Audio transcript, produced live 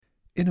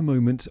In a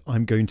moment,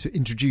 I'm going to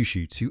introduce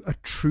you to a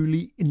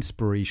truly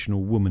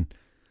inspirational woman.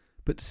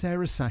 But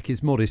Sarah Sack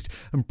is modest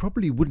and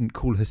probably wouldn't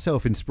call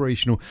herself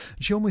inspirational.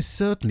 She almost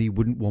certainly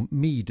wouldn't want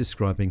me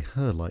describing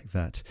her like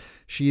that.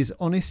 She is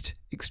honest,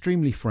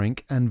 extremely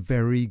frank, and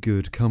very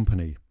good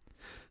company.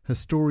 Her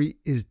story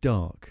is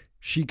dark.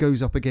 She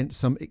goes up against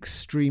some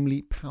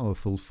extremely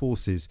powerful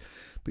forces,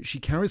 but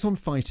she carries on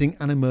fighting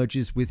and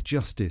emerges with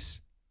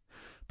justice.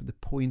 But the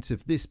point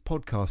of this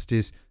podcast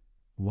is,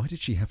 why did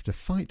she have to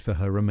fight for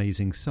her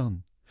amazing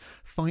son?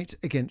 Fight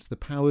against the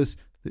powers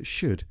that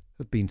should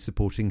have been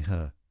supporting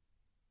her.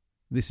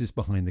 This is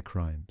Behind the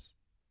Crimes.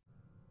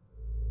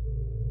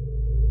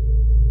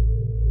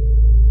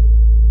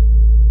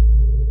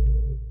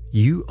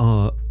 You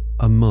are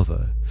a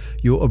mother.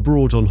 You're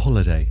abroad on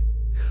holiday.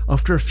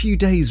 After a few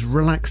days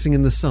relaxing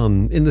in the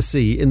sun, in the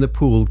sea, in the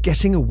pool,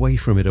 getting away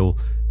from it all,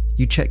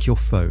 you check your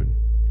phone.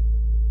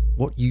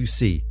 What you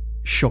see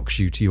shocks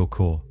you to your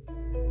core.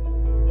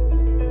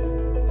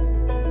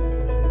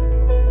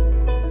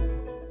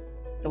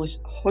 There was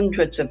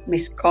hundreds of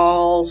missed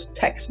calls,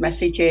 text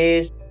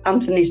messages.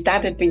 Anthony's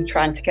dad had been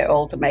trying to get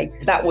hold of me.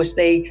 That was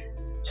the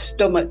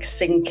stomach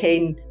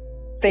sinking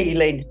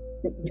feeling.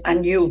 I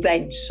knew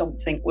then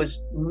something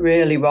was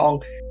really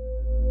wrong.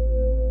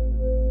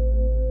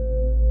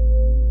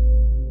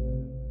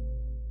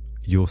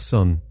 Your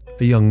son,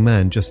 a young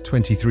man just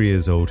 23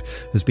 years old,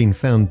 has been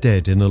found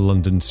dead in a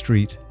London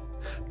street.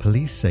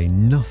 Police say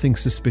nothing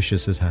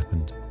suspicious has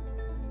happened.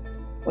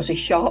 Was he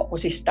shot?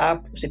 Was he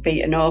stabbed? Was he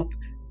beaten up?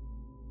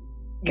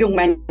 Young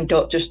men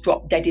don't just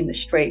drop dead in the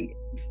street.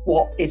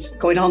 What is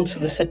going on? So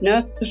they said,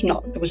 no,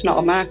 there was not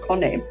a mark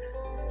on him.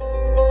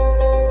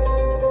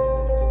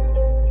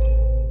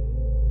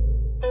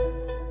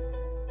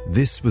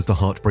 This was the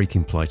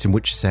heartbreaking plight in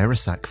which Sarah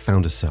Sack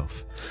found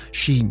herself.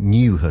 She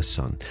knew her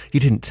son. He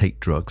didn't take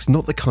drugs,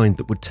 not the kind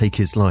that would take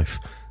his life,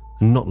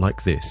 and not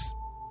like this.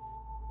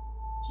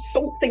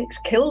 Something's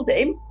killed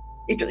him.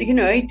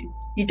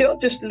 You don't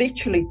just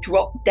literally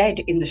drop dead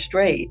in the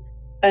street.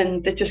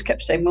 And they just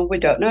kept saying, well, we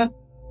don't know.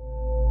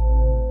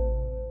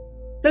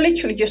 They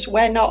literally just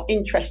were not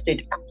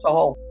interested at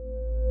all.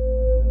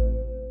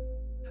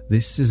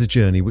 This is a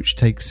journey which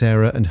takes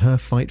Sarah and her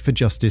fight for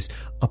justice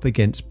up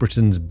against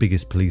Britain's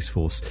biggest police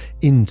force,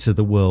 into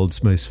the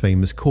world's most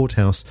famous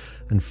courthouse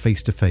and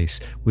face to face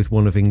with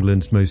one of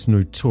England's most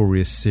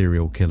notorious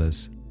serial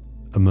killers.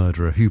 A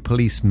murderer who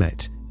police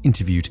met,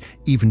 interviewed,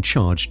 even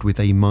charged with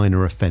a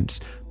minor offence,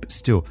 but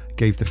still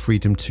gave the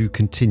freedom to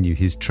continue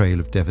his trail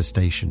of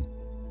devastation.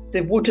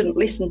 They wouldn't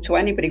listen to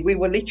anybody. We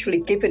were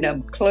literally giving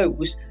them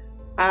clues,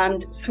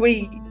 and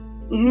 3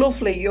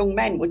 lovely young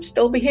men would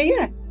still be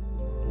here.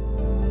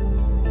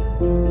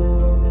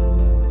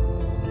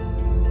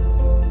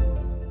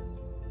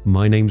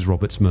 My name's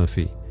Robert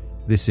Murphy.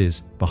 This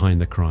is Behind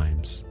the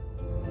Crimes.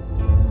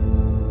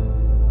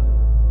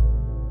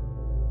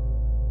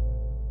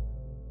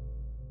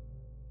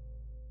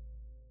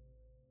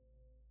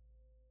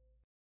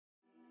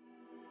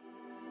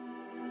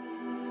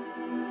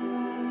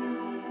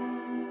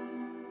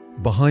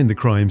 Behind the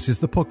Crimes is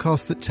the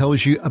podcast that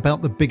tells you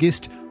about the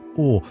biggest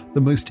or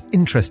the most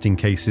interesting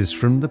cases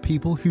from the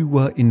people who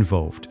were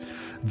involved.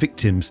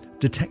 Victims,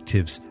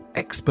 detectives,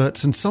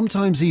 experts, and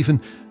sometimes even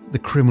the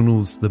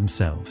criminals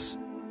themselves.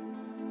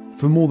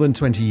 For more than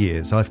 20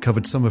 years, I've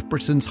covered some of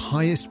Britain's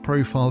highest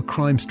profile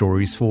crime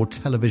stories for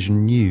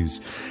television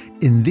news.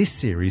 In this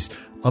series,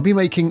 I'll be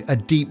making a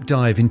deep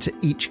dive into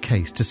each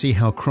case to see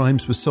how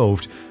crimes were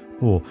solved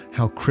or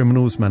how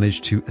criminals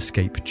managed to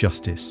escape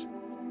justice.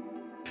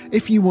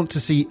 If you want to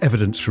see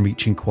evidence from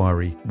each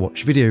inquiry,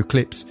 watch video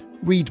clips,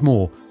 read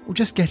more, or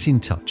just get in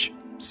touch,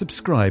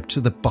 subscribe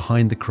to the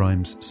Behind the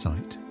Crimes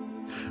site.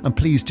 And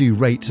please do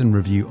rate and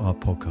review our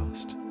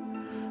podcast.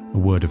 A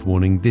word of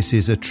warning, this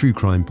is a true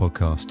crime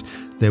podcast.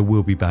 There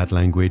will be bad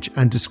language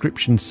and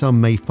descriptions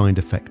some may find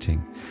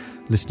affecting.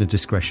 Listener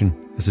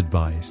discretion is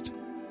advised.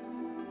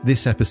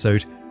 This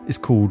episode is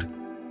called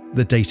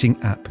The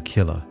Dating App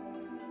Killer.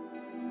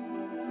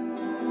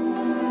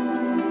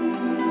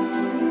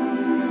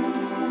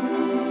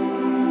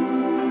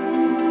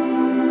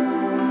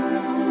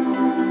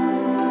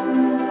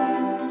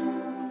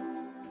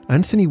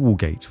 Anthony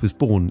Walgate was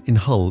born in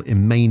Hull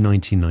in May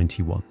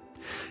 1991.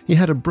 He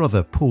had a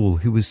brother, Paul,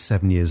 who was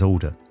 7 years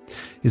older.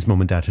 His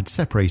mum and dad had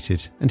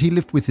separated, and he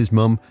lived with his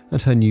mum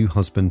and her new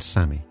husband,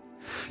 Sammy.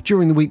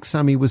 During the week,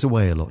 Sammy was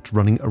away a lot,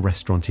 running a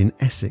restaurant in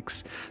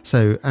Essex,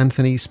 so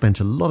Anthony spent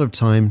a lot of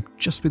time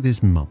just with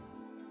his mum.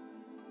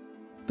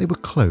 They were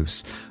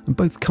close and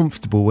both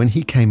comfortable when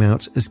he came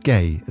out as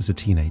gay as a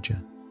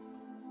teenager.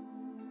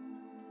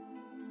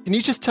 Can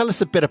you just tell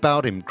us a bit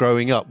about him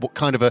growing up? What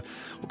kind of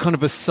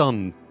a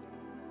son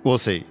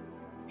was he?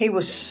 He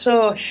was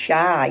so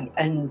shy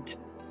and,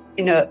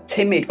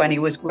 timid when he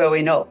was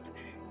growing up.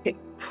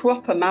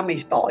 Proper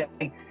mammy's boy.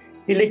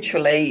 He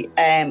literally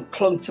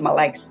clung to my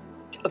legs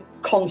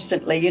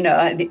constantly,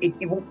 and he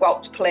wouldn't go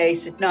out to play. He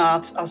said, no,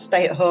 I'll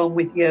stay at home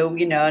with you,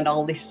 and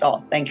all this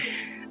sort of thing.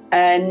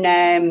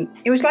 And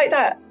he was like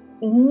that.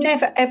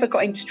 Never, ever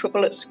got into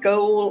trouble at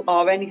school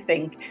or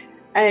anything.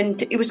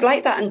 And it was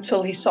like that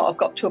until he sort of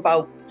got to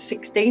about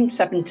 16,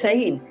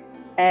 17,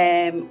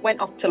 went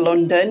off to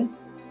London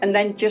and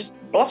then just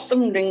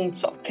blossomed and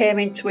sort of came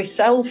into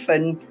himself.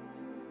 And,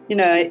 you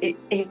know,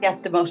 he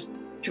had the most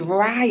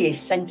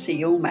driest sense of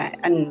humour.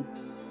 And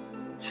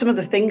some of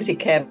the things he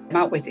came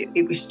out with,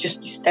 it was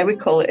just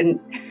hysterical. And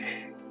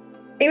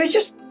he was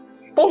just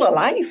full of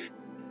life,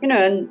 you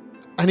know.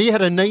 And he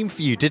had a name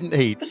for you, didn't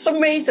he? For some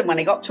reason, when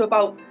he got to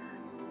about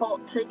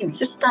 14, he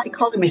just started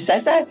calling me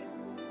Cesar.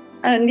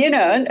 And, you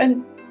know,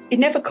 and he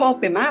never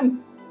called me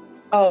Mam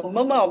or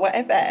Mum or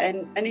whatever.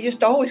 And he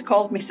just always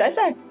called me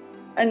Cesar.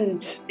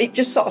 And it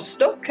just sort of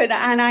stuck. And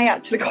I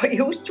actually got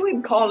used to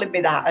him calling me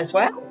that as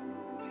well.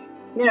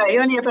 You know, he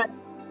only ever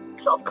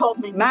sort of called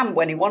me Mam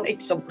when he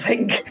wanted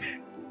something.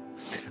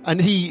 And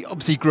he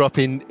obviously grew up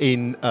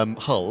in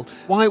Hull.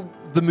 Why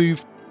the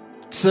move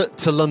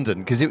to London?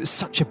 Because it was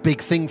such a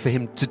big thing for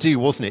him to do,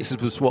 wasn't it?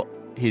 It was what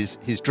his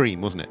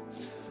dream, wasn't it?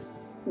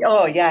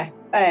 Oh, yeah.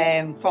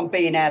 From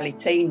being early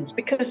teens,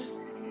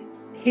 because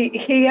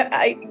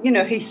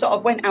he sort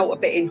of went out a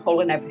bit in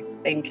Hull and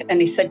everything, and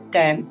he said,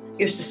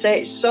 he used to say,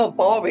 it's so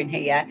boring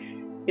here.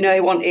 You know, he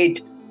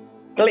wanted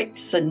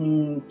glitz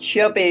and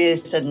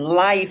showbiz and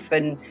life,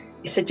 and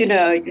he said, you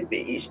know,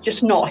 it's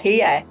just not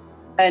here,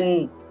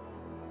 and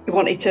he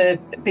wanted to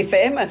be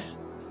famous.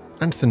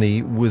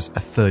 Anthony was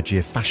a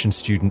third-year fashion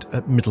student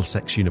at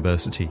Middlesex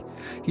University.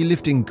 He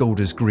lived in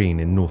Golders Green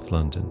in North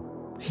London.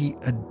 He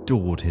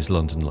adored his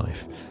London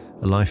life,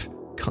 a life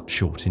cut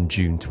short in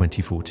June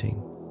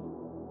 2014.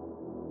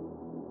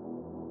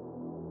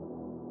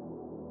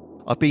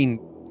 I've been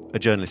a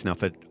journalist now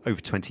for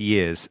over 20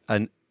 years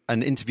and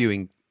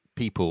interviewing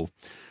people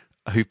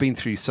who've been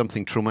through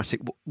something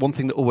traumatic. One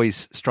thing that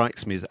always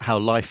strikes me is how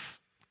life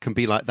can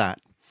be like that.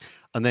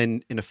 And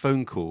then in a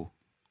phone call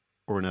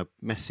or in a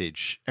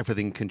message,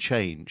 everything can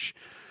change.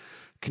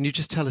 Can you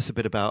just tell us a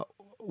bit about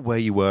where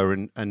you were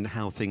and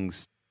how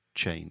things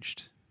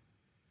changed?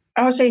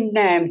 I was in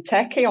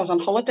Turkey. I was on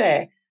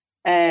holiday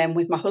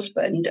with my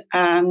husband,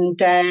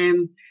 and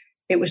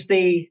it was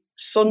the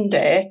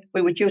Sunday.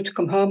 We were due to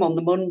come home on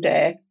the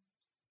Monday,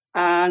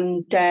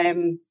 and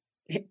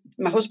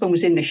my husband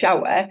was in the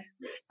shower,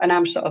 and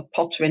I'm sort of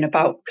pottering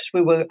about because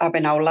we were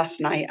having our last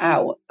night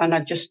out, and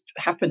I just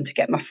happened to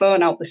get my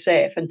phone out the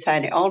safe and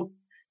turn it on.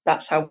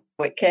 That's how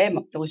it came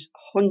up. There was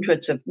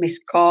hundreds of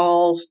missed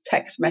calls,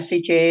 text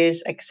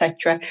messages,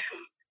 etc.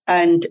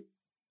 And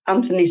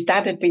Anthony's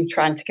dad had been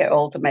trying to get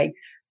hold of me.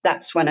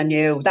 That's when I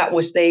knew. That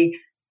was the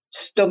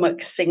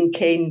stomach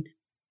sinking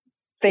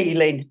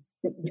feeling.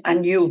 I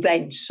knew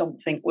then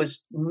something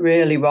was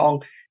really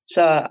wrong.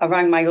 So I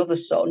rang my other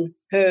son,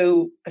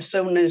 who, as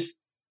soon as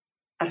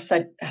I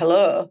said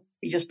hello,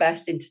 he just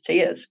burst into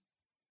tears,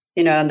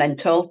 you know, and then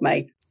told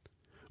me.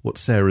 What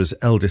Sarah's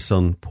eldest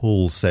son,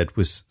 Paul, said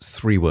was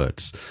 3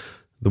 words.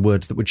 The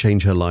words that would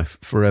change her life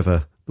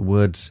forever. The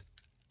words,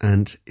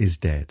 "and is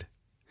dead."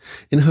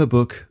 In her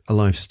book, A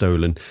Life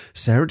Stolen,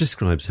 Sarah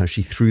describes how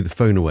she threw the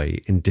phone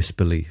away in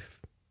disbelief.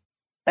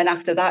 Then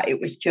after that,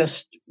 it was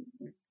just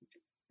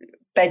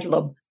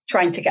bedlam,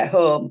 trying to get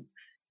home.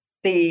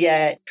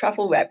 The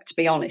travel rep, to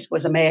be honest,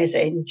 was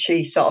amazing.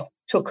 She sort of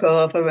took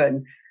over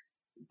and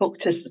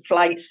booked us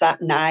flights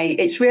that night.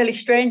 It's really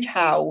strange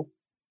how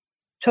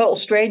total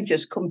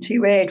strangers come to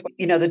your aid.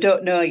 You know, they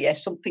don't know you,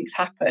 something's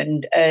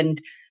happened.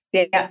 And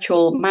the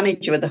actual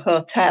manager of the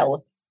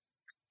hotel,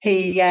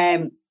 he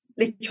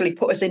literally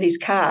put us in his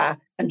car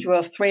and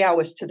drove 3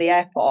 hours to the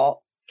airport.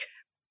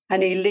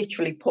 And he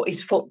literally put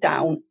his foot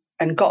down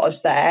and got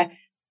us there,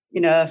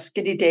 you know,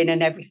 skidded in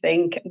and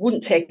everything.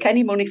 Wouldn't take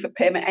any money for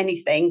payment,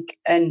 anything.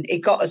 And he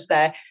got us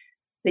there.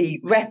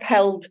 The rep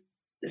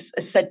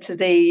said to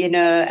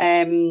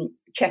the,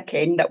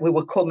 check-in that we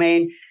were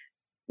coming,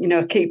 you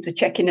know, keep the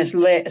check-in as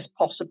late as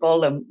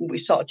possible. And we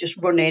sort of just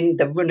run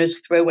the runners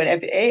through and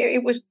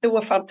everything. They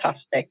were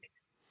fantastic.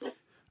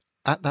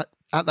 At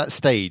that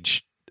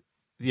stage,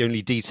 the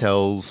only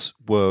details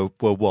were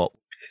what?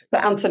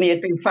 That Anthony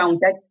had been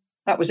found dead.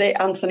 That was it.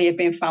 Anthony had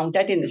been found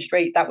dead in the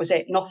street. That was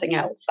it. Nothing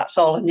else. That's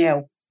all I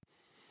knew.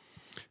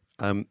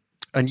 And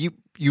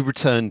you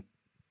returned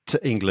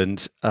to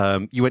England.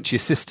 You went to your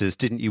sister's,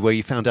 didn't you? Where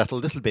you found out a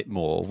little bit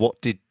more.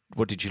 What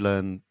did you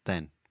learn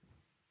then?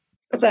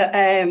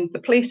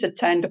 The police had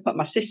turned up at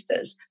my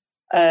sister's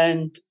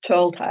and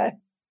told her,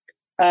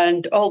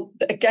 and all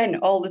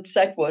they'd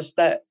said was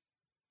that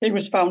he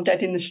was found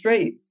dead in the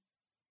street,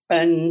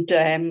 and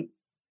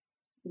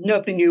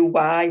nobody knew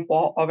why,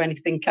 what, or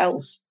anything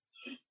else.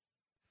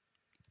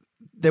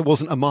 There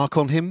wasn't a mark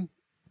on him.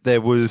 There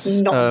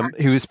was.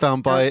 He was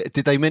found by.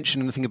 Did they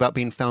mention anything about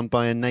being found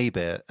by a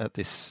neighbour at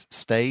this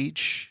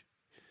stage?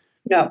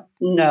 No,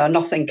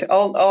 nothing.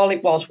 All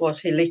it was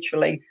he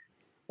literally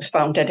was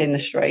found dead in the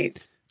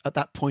street. At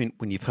that point,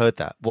 when you've heard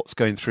that, what's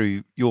going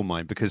through your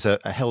mind? Because a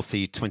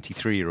healthy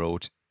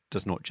 23-year-old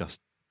does not just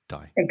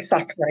die.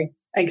 Exactly.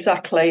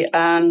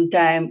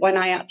 And when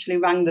I actually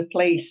rang the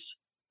police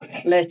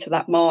later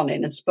that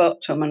morning and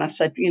spoke to them, and I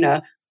said, you know,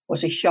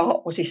 was he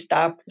shot? Was he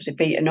stabbed? Was he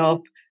beaten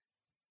up?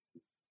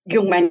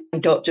 Young men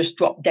don't just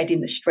drop dead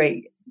in the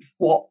street.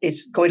 what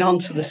is going on?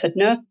 So they said,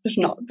 no,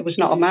 there was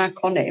not a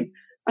mark on him.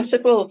 I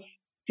said, well,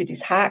 did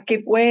his heart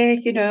give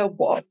way? You know,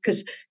 what?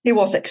 Because he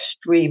was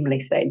extremely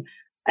thin.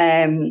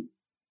 They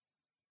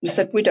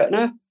said, we don't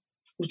know.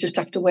 We'll just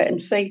have to wait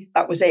and see.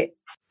 That was it.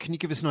 Can you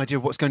give us an idea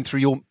of what's going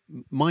through your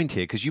mind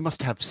here? Because you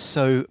must have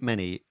so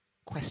many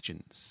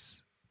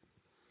questions.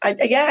 I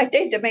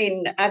did. I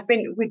mean,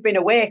 we'd been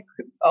awake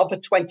over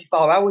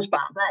 24 hours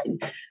back then.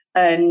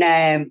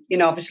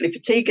 And, obviously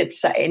fatigue had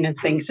set in and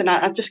things. And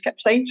I just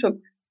kept saying to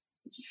him,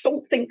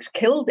 something's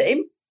killed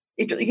him.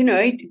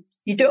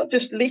 You don't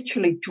just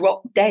literally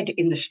drop dead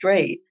in the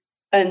street.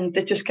 And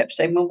they just kept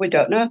saying, well, we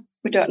don't know.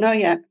 We don't know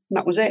yet. And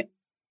that was it.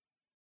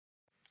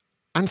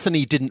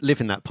 Anthony didn't live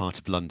in that part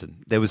of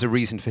London. There was a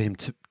reason for him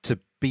to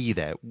be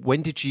there.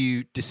 When did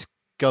you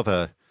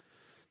discover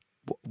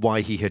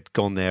why he had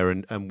gone there,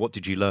 and what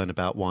did you learn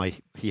about why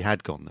he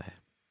had gone there?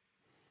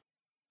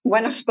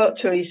 When I spoke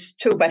to his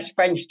two best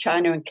friends,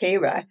 China and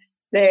Kira,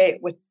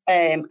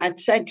 I'd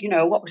said,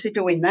 what was he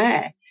doing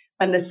there?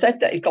 And they said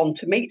that he'd gone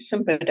to meet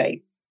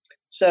somebody.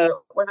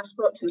 So when I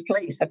spoke to the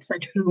police, I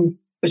said, who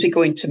was he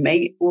going to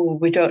meet? Oh,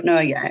 we don't know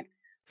yet.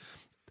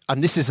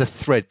 And this is a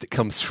thread that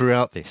comes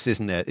throughout this,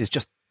 isn't it? It's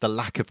just the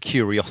lack of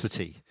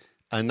curiosity.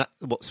 And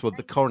that's what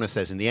the coroner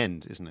says in the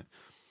end, isn't it?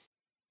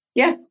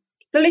 Yeah,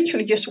 they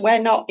literally just were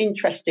not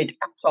interested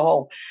at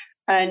all.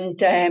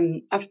 And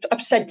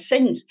I've said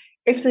since,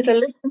 if they'd have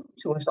listened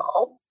to us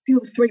all, the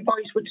other three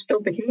boys would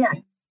still be here.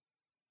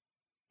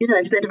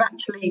 If they'd have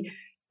actually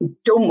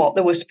done what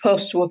they were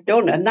supposed to have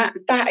done. And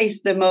that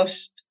is the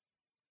most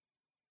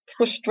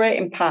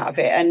frustrating part of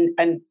it,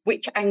 and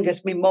which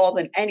angers me more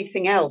than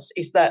anything else,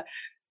 is that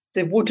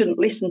they wouldn't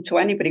listen to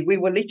anybody. We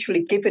were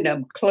literally giving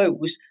them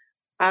clues,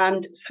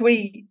 and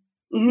three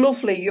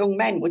lovely young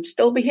men would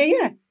still be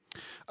here.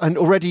 And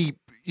already,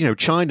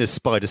 China's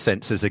spider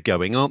senses are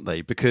going, aren't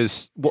they?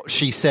 Because what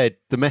she said,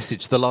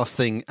 the last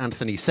thing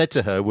Anthony said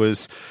to her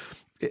was,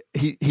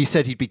 he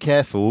said he'd be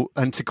careful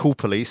and to call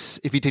police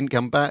if he didn't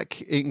come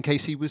back in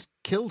case he was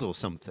killed or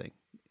something.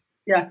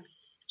 Yeah,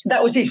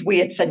 that was his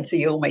weird sense of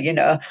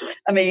humour,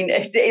 I mean,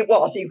 he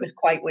was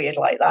quite weird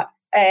like that.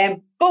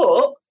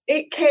 But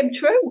it came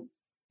true.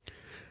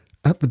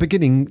 At the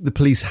beginning, the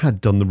police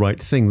had done the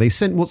right thing. They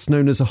sent what's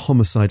known as a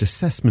homicide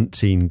assessment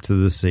team to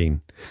the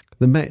scene.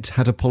 The Met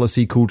had a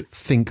policy called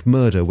Think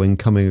Murder when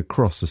coming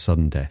across a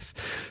sudden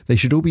death. They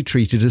should all be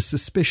treated as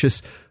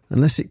suspicious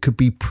unless it could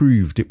be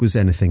proved it was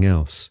anything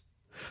else.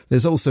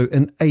 There's also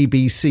an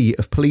ABC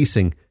of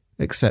policing: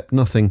 accept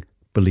nothing,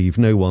 believe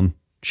no one,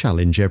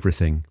 challenge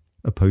everything.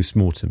 A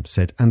post-mortem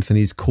said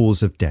Anthony's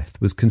cause of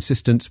death was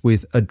consistent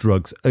with a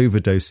drugs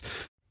overdose,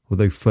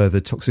 although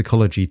further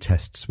toxicology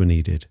tests were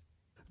needed.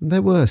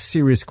 There were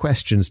serious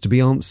questions to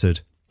be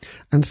answered.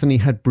 Anthony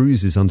had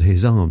bruises under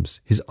his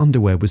arms, his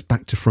underwear was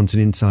back to front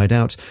and inside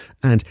out,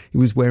 and he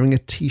was wearing a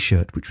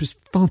T-shirt which was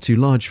far too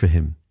large for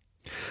him.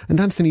 And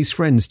Anthony's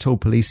friends told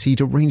police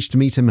he'd arranged to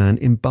meet a man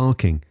in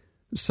Barking,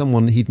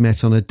 someone he'd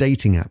met on a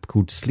dating app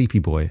called Sleepy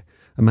Boy,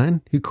 a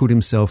man who called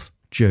himself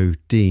Joe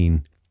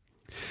Dean.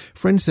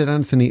 Friends said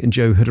Anthony and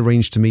Joe had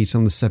arranged to meet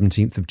on the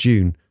 17th of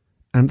June.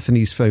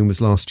 Anthony's phone was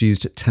last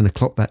used at 10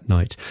 o'clock that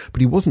night, but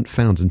he wasn't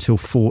found until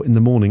 4 in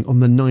the morning on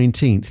the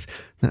 19th.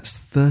 That's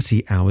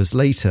 30 hours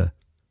later.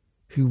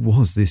 Who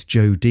was this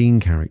Joe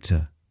Dean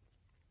character?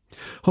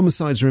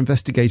 Homicides are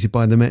investigated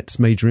by the Met's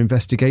major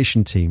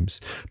investigation teams,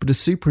 but a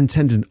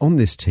superintendent on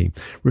this team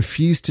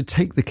refused to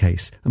take the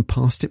case and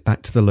passed it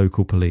back to the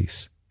local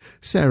police.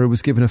 Sarah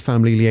was given a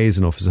family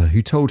liaison officer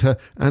who told her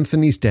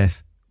Anthony's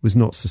death was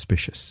not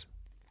suspicious.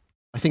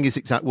 I think his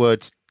exact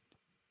words,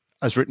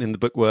 as written in the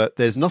book, were,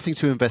 "There's nothing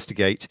to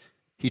investigate.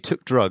 He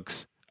took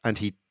drugs and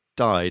he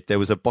died. There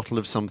was a bottle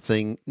of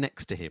something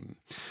next to him."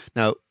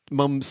 Now,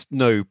 mums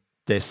know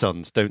their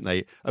sons, don't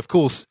they? Of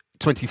course,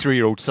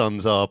 23-year-old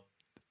sons are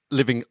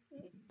living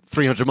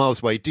 300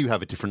 miles away, do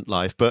have a different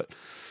life. But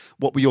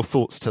what were your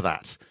thoughts to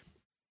that?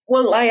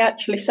 Well, I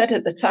actually said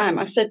at the time,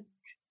 I said,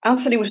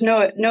 Anthony was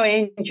no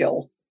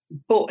angel,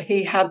 but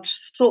he had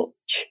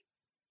such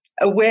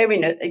a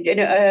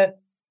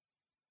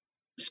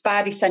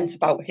spidey sense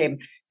about him,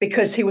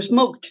 because he was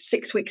mugged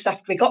 6 weeks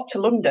after he got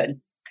to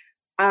London,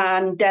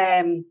 and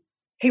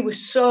he was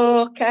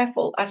so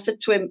careful. I said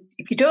to him,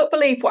 if you don't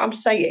believe what I'm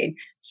saying,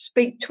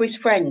 speak to his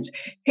friends.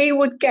 He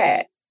would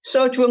get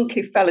so drunk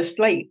he fell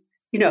asleep,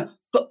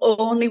 but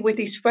only with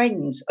his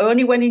friends,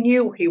 only when he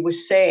knew he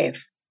was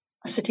safe.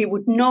 I said he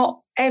would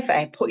not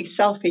ever put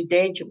himself in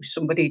danger with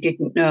somebody he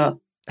didn't know.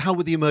 How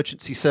were the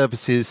emergency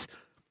services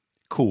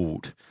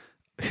called?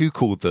 Who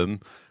called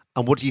them?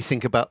 And what do you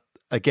think about,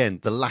 again,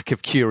 the lack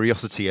of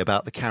curiosity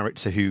about the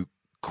character who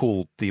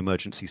called the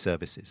emergency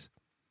services?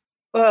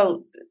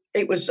 Well,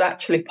 it was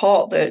actually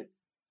Port that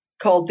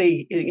called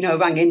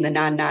rang in the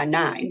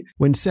 999.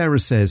 When Sarah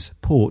says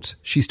Port,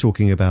 she's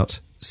talking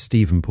about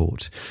Stephen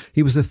Port.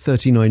 He was a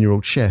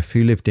 39-year-old chef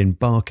who lived in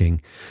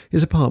Barking.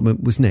 His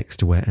apartment was next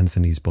to where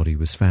Anthony's body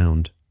was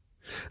found.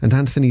 And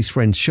Anthony's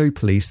friends showed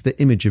police the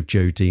image of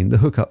Joe Dean, the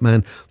hookup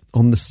man,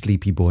 on the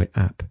Sleepy Boy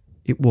app.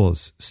 It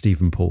was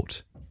Stephen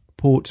Port.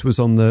 Port was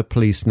on the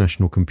police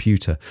national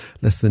computer.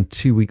 Less than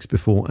 2 weeks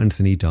before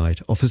Anthony died,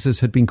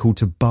 officers had been called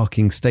to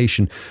Barking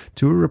Station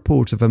to a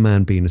report of a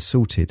man being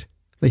assaulted.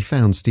 They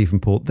found Stephen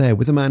Port there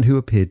with a man who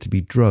appeared to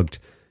be drugged.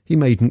 He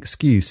made an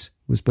excuse,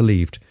 was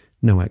believed.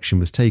 No action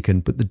was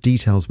taken, but the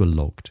details were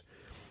logged.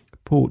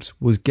 Port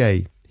was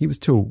gay. He was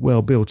tall,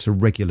 well-built, a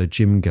regular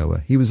gym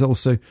goer. He was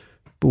also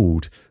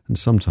bald and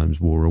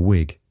sometimes wore a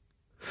wig.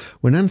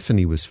 When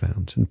Anthony was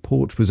found and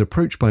Port was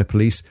approached by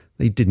police,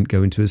 they didn't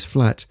go into his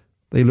flat.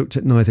 They looked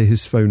at neither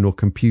his phone nor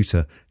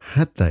computer.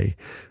 Had they,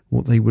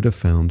 what they would have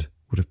found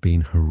would have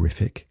been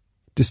horrific.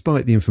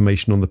 Despite the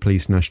information on the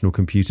police national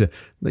computer,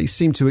 they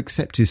seemed to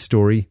accept his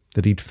story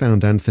that he'd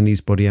found Anthony's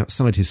body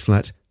outside his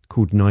flat,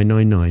 called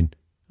 999,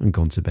 and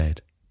gone to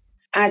bed.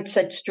 I'd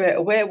said straight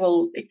away,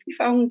 well, if you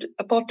found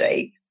a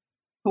body,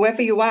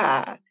 whoever you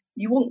are,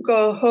 you wouldn't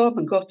go home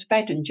and go to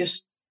bed and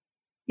just,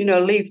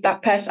 leave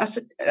that person. I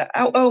said,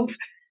 out of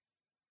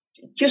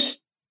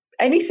just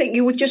anything,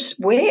 you would just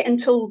wait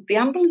until the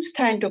ambulance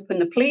turned up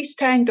and the police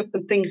turned up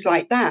and things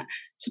like that.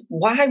 So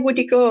why would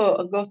he go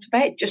and go to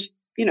bed? Just,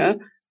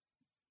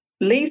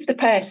 leave the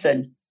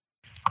person.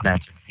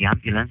 Emergency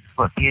ambulance.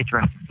 What's the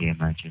address of the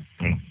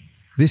emergency?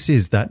 This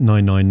is that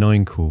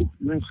 999 call.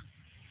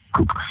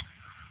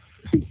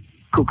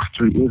 Cook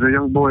Street. There's a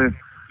young boy.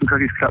 Looks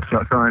like he's capped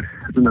outside.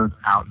 I don't know.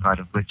 Outside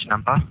of which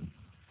number?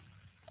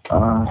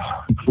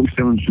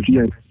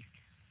 4758.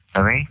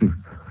 Sorry?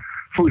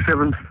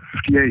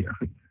 4758, I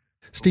think.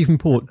 Stephen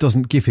Port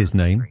doesn't give his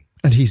name,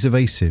 and he's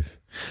evasive.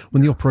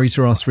 When the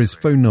operator asks for his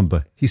phone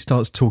number, he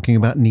starts talking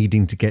about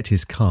needing to get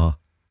his car.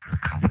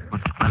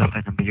 What's the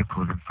telephone number you're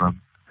calling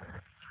from?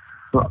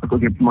 Well, I've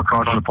got to get my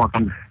card on the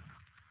parking.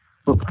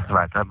 That's all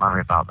right, don't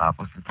worry about that.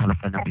 What's the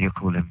telephone number you're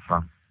calling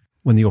from?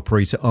 When the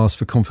operator asks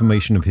for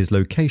confirmation of his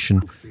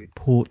location,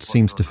 Port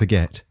seems to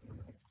forget.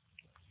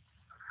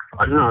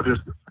 I don't know,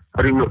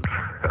 I didn't look.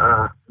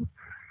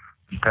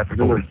 You said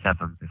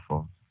 47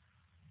 before.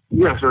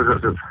 Yeah, so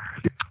that's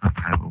it.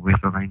 Okay, well, we've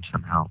arranged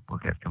some help. We'll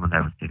get someone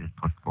there as soon as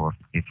possible.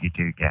 If you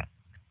do get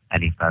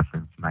any further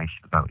information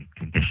about his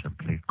condition,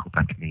 please call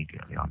back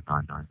immediately on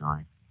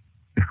 999.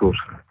 Of course.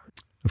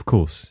 Of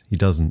course, he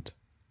doesn't.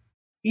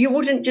 You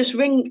wouldn't just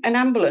ring an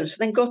ambulance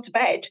and then go to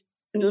bed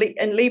and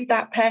leave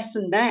that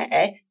person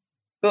there,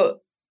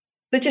 but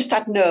they just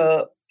had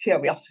no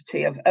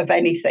curiosity of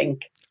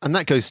anything. And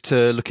that goes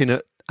to looking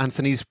at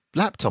Anthony's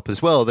laptop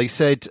as well. They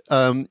said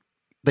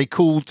they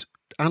called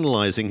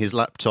analysing his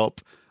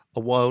laptop a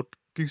wild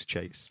goose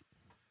chase.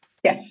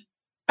 Yes,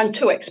 and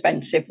too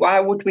expensive. Why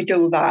would we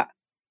do that?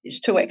 It's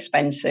too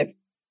expensive.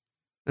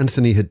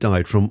 Anthony had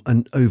died from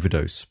an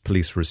overdose,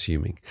 police were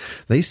assuming.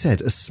 They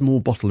said a small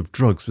bottle of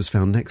drugs was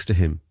found next to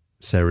him.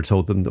 Sarah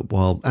told them that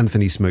while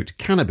Anthony smoked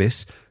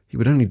cannabis, he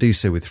would only do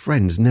so with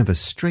friends, never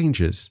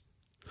strangers.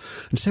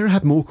 And Sarah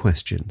had more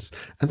questions.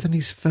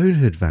 Anthony's phone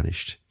had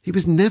vanished. He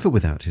was never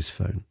without his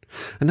phone.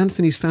 And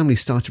Anthony's family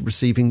started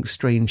receiving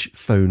strange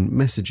phone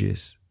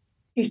messages.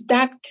 His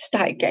dad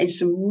started getting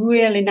some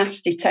really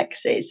nasty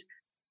texts.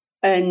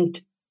 And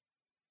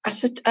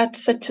I'd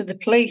said to the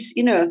police,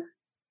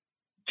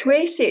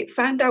 trace it,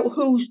 find out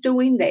who's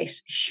doing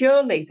this.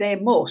 Surely they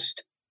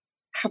must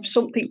have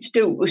something to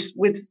do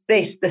with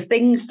this, the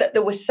things that they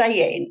were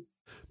saying.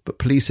 But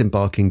police in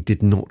Barking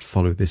did not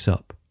follow this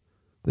up.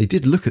 They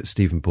did look at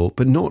Stephen Port,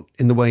 but not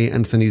in the way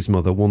Anthony's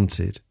mother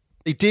wanted.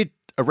 They did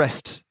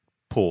arrest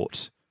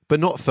Port, but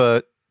not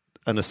for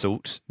an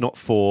assault, not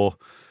for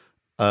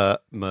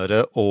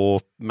murder or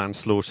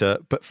manslaughter,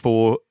 but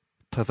for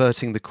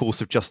perverting the course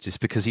of justice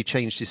because he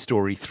changed his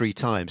story 3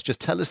 times. Just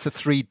tell us the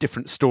 3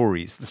 different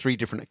stories, the 3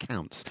 different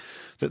accounts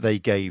that they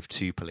gave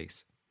to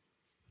police.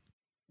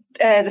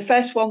 The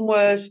first one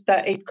was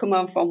that he'd come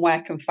home from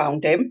work and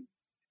found him.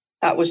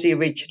 That was the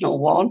original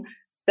one.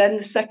 Then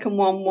the second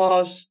one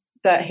was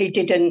that he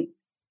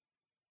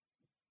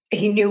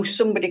knew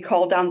somebody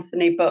called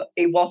Anthony, but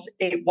it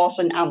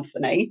wasn't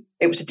Anthony.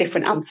 It was a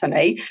different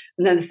Anthony.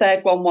 And then the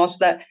third one was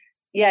that,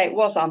 yeah, it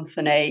was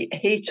Anthony.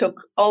 He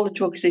took all the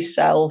drugs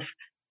himself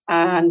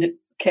and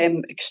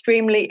became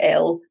extremely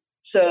ill.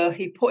 So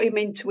he put him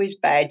into his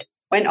bed,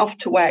 went off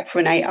to work for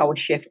an 8-hour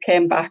shift,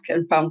 came back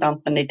and found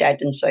Anthony dead,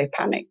 and so he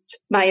panicked.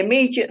 My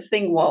immediate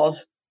thing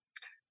was,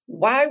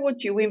 why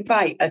would you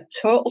invite a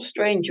total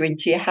stranger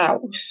into your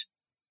house,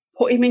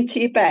 put him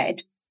into your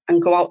bed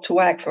and go out to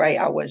work for 8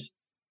 hours?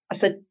 I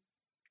said,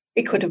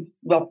 he could have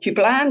robbed you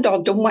blind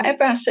or done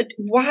whatever. I said,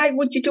 why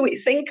would you do it?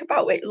 Think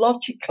about it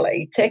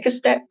logically. Take a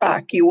step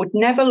back. You would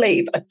never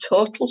leave a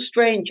total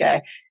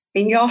stranger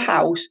in your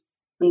house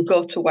and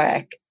go to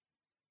work.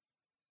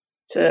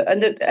 So,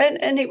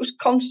 and it was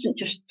constant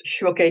just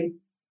shrugging.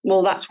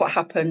 Well, that's what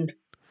happened.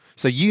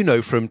 So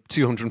from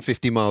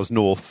 250 miles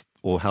north,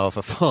 or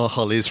however far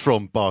Hull is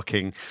from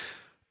Barking,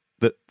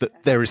 that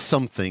there is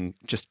something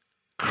just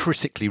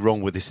critically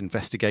wrong with this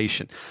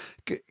investigation.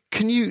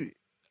 Can you...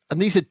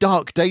 And these are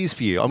dark days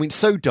for you. I mean,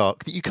 so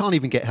dark that you can't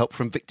even get help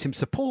from victim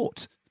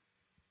support.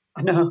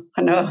 I know.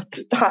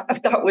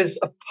 That was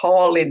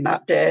appalling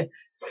that day.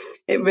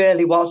 It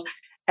really was.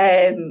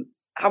 I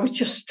was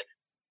just...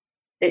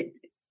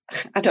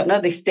 I don't know,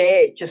 this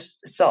day,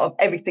 just sort of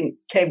everything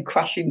came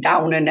crashing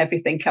down and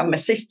everything. And my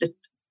sister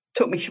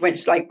took me, she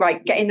went like,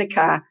 right, get in the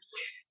car.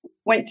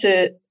 We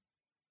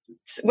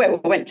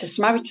went to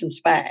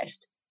Samaritans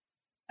first,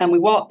 and we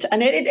walked,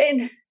 and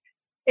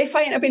if I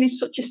hadn't have been in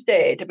such a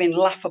state, it'd have been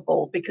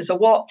laughable, because I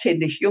walked in,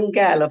 this young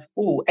girl of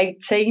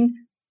 18.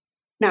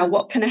 Now,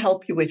 what can I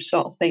help you with,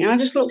 sort of thing? And I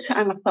just looked at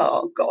her and I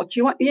thought, oh God,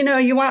 you're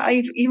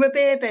a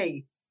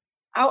baby.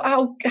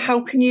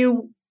 How can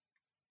you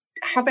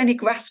have any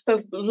grasp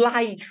of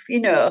life,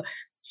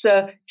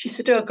 So she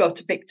said, oh, go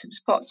to victim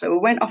support. So we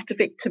went off to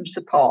victim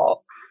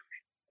support,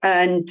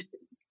 and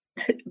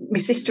my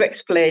sister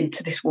explained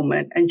to this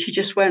woman, and she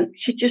just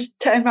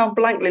turned around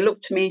blankly,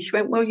 looked at me, and she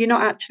went, well, you're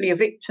not actually a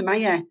victim, are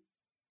you?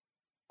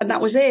 And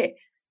that was it.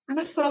 And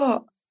I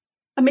thought,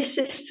 and my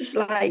sister's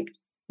like,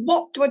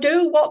 what do I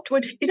do? What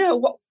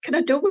can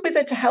I do with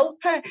her to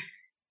help her?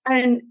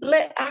 And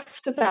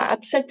after that,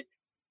 I'd said,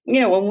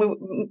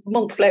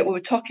 months later we were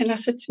talking, I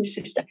said to my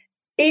sister,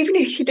 even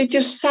if she'd have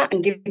just sat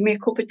and given me a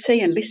cup of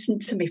tea and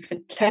listened to me for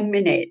 10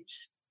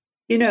 minutes,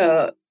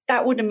 that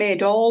would have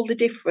made all the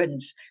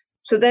difference.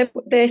 So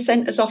they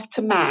sent us off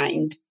to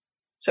Mind.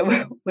 So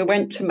we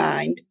went to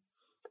Mind,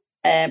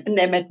 and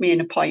they made me an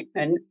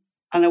appointment,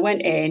 and I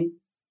went in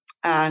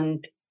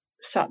and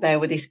sat there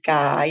with this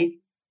guy,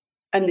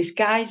 and this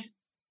guy's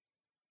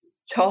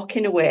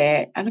talking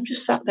away, and I'm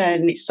just sat there,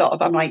 and it's sort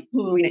of, I'm like,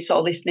 ooh, and it's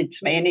all listening to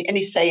me, and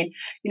he's saying,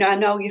 I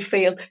know you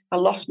feel, I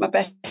lost my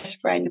best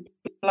friend,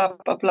 blah,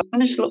 blah, blah.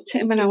 And I just looked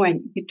at him and I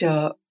went, you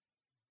don't.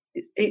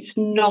 It's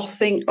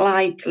nothing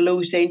like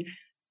losing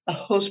a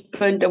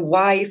husband, a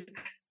wife,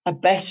 a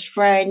best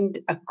friend,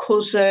 a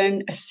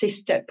cousin, a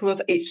sister,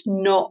 brother. It's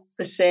not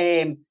the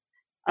same.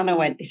 And I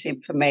went, this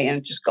isn't for me, and I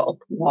just got up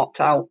and walked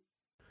out.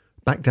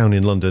 Back down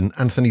in London,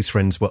 Anthony's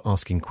friends were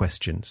asking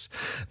questions.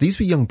 These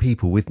were young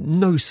people with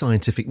no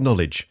scientific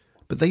knowledge,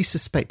 but they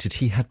suspected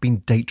he had been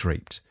date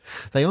raped.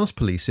 They asked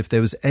police if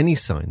there was any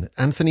sign that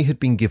Anthony had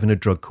been given a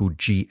drug called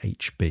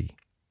GHB.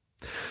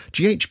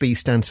 GHB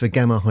stands for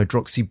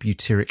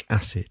gamma-hydroxybutyric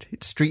acid.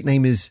 Its street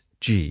name is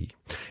G.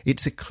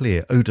 It's a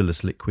clear,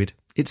 odourless liquid.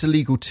 It's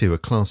illegal too, a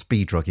Class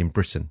B drug in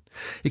Britain.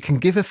 It can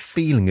give a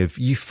feeling of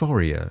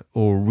euphoria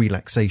or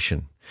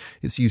relaxation.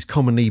 It's used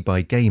commonly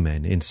by gay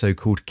men in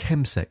so-called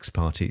chemsex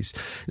parties.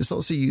 It's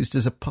also used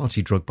as a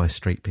party drug by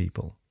straight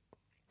people.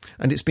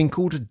 And it's been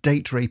called a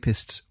date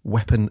rapist's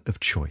weapon of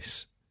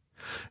choice.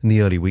 In the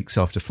early weeks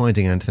after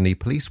finding Anthony,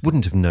 police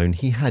wouldn't have known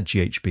he had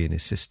GHB in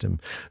his system.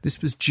 This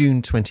was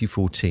June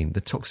 2014. The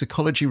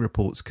toxicology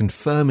reports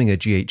confirming a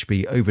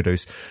GHB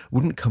overdose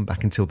wouldn't come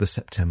back until the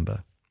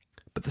September.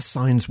 But the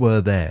signs were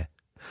there.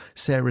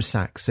 Sarah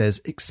Sachs says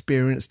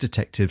experienced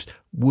detectives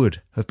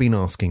would have been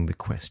asking the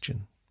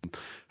question.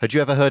 Had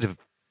you ever heard of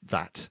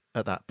that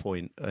at that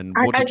point? And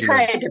what did you know?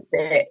 I'd heard of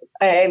it.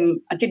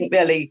 I didn't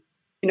really,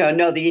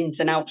 know the ins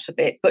and outs of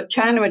it. But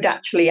China had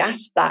actually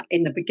asked that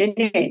in the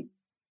beginning.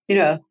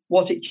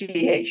 Was it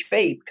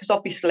GHB? Because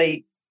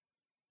obviously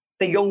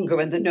they're younger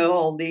and they know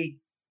all the,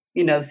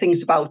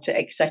 things about it,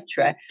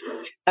 etc.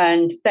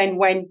 And then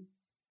when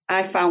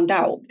I found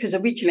out, because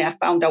originally I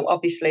found out,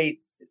 obviously,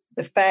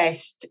 the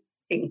first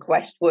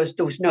inquest was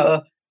there was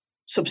no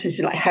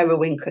substances like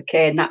heroin,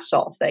 cocaine, that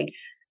sort of thing.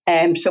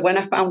 So when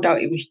I found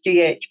out it was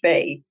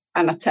GHB,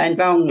 and I turned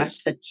around and I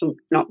said, something's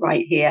not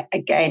right here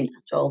again, I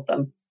told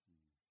them.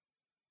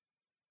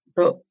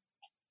 But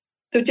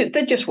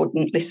they just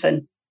wouldn't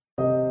listen.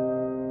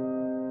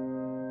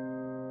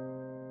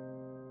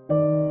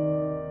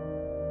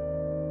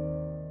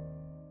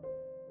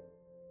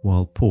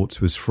 While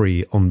Port was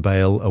free on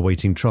bail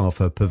awaiting trial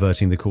for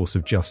perverting the course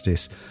of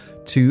justice,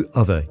 2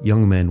 other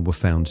young men were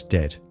found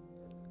dead.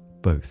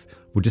 Both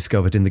were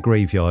discovered in the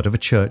graveyard of a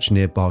church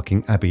near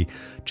Barking Abbey,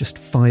 just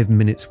 5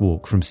 minutes'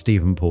 walk from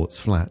Stephen Port's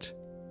flat.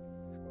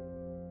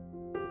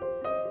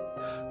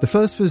 The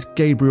first was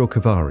Gabriel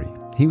Kavari.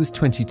 He was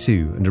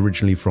 22 and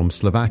originally from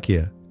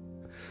Slovakia.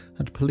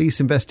 Had police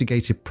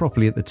investigated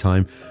properly at the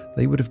time,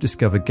 they would have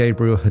discovered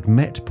Gabriel had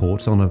met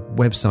Port on a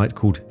website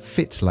called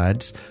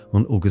FitLads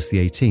on August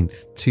the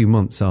 18th, 2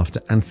 months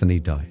after Anthony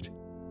died.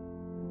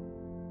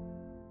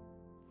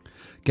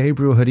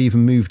 Gabriel had even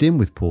moved in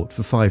with Port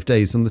for 5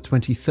 days on the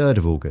 23rd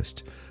of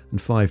August,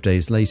 and 5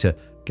 days later,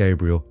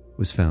 Gabriel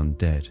was found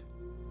dead.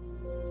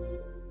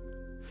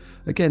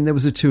 Again, there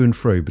was a to and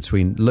fro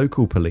between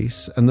local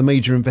police and the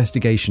major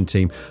investigation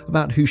team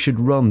about who should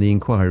run the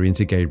inquiry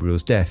into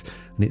Gabriel's death,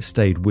 and it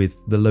stayed with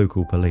the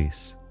local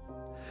police.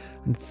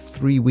 And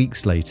 3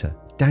 weeks later,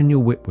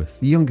 Daniel Whitworth,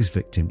 the youngest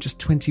victim, just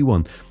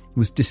 21,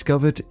 was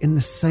discovered in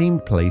the same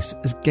place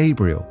as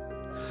Gabriel.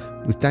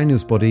 With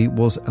Daniel's body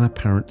was an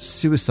apparent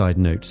suicide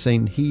note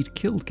saying he'd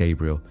killed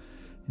Gabriel.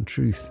 In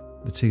truth,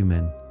 the 2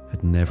 men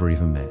had never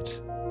even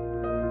met.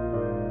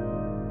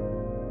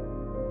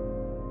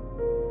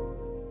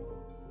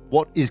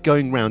 What is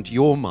going round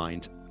your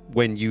mind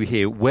when you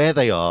hear where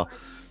they are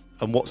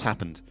and what's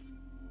happened?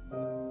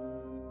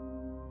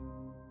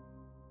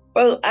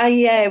 Well,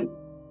 I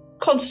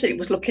constantly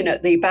was looking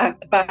at the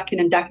Barking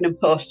and Dagenham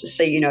Post to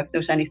see, if there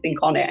was anything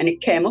on it, and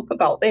it came up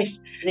about this.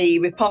 The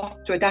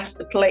reporter had asked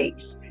the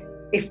police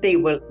if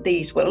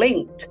these were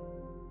linked.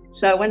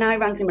 So when I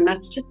rang them and I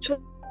said to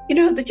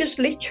him, they're just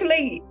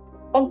literally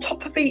on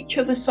top of each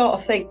other sort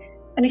of thing.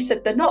 And he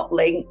said, they're not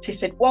linked. He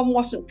said, one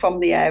wasn't from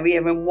the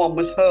area and one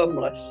was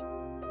homeless.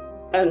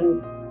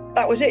 And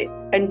that was it.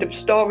 End of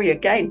story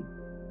again.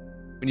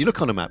 When you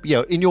look on a map,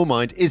 in your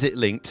mind, is it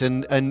linked?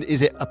 And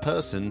is it a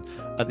person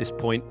at this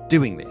point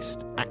doing this,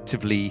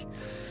 actively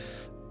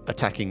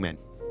attacking men?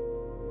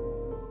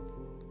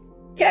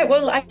 Yeah,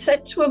 well, I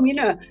said to him,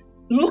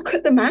 look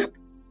at the map.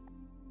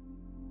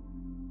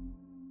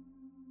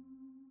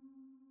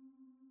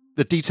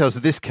 The details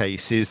of this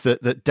case is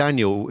that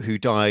Daniel, who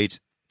died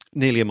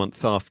nearly a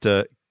month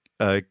after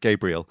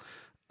Gabriel,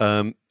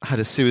 had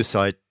a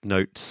suicide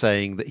note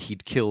saying that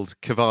he'd killed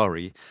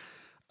Kavari.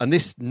 And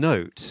this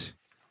note,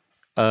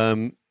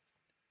 tell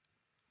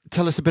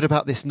us a bit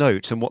about this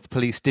note and what the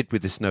police did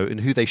with this note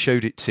and who they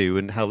showed it to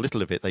and how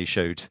little of it they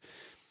showed.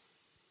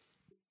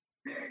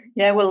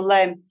 Yeah,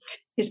 well,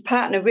 his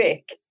partner,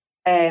 Rick,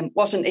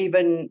 wasn't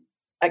even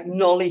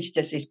acknowledged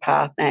as his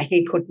partner.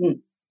 He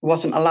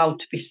wasn't allowed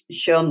to be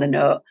shown the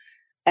note.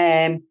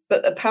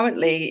 But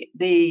apparently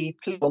the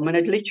woman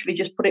had literally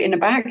just put it in a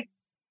bag,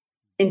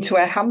 into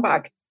her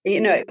handbag.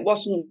 It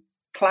wasn't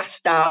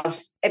classed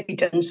as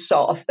evidence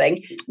sort of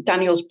thing.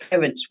 Daniel's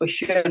parents were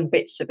shown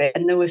bits of it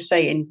and they were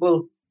saying,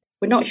 well,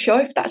 we're not sure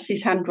if that's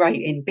his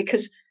handwriting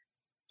because,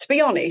 to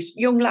be honest,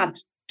 young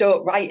lads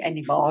don't write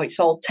anymore. It's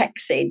all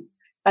texting.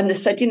 And they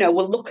said,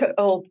 we'll look at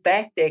old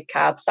birthday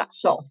cards, that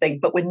sort of thing,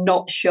 but we're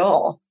not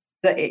sure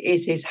that it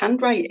is his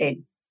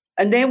handwriting.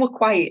 And they were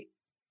quite,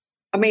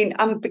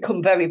 I've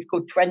become very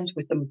good friends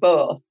with them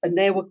both, and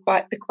they're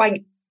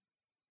quite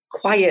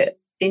quiet,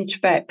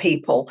 introvert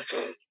people.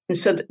 And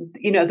so,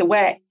 they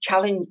were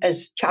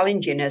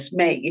challenging as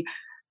me.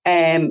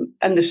 And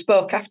they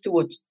spoke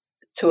afterwards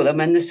to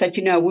them and they said,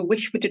 we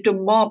wish we'd have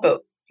done more,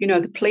 but,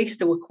 the police,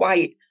 they were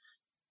quite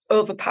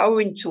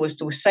overpowering to us.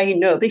 They were saying,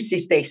 no, this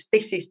is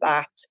this is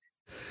that.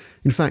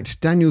 In fact,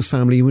 Daniel's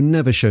family were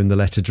never shown the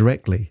letter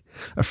directly.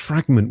 A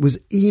fragment was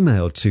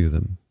emailed to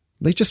them.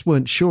 They just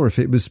weren't sure if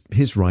it was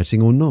his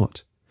writing or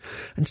not.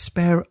 And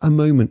spare a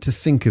moment to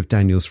think of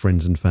Daniel's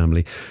friends and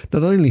family.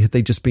 Not only had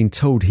they just been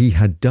told he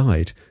had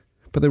died,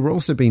 but they were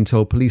also being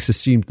told police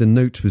assumed the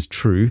note was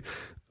true.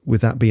 With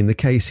that being the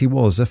case, he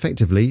was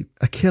effectively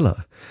a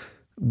killer.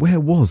 Where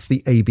was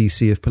the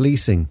ABC of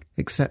policing?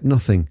 Accept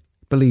nothing,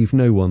 believe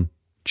no one,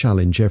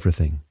 challenge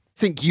everything. I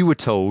think you were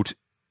told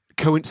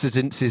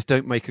coincidences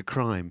don't make a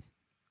crime.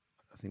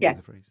 I think yeah.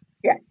 Was the phrase.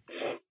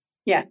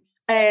 Yeah.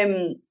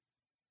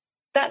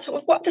 That's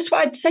what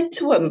I'd said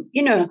to him.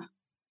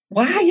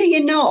 Why are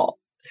you not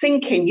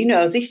thinking?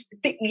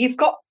 You've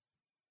got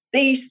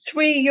these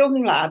three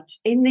young lads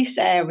in this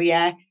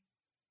area,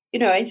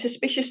 in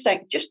suspicious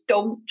state, just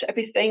dumped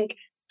everything.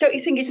 Don't you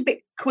think it's a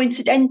bit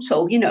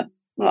coincidental?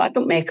 Well, I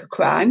don't make a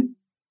crime.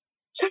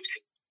 So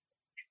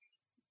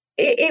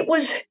it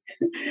was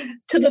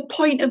to the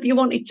point of you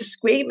wanted to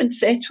scream and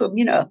say to him,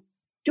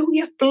 do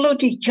your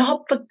bloody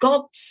job for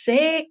God's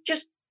sake.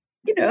 Just,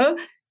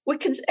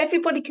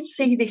 everybody can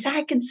see this.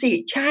 I can see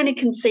it. China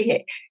can see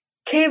it.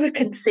 Kira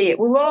can see it.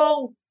 We're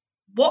all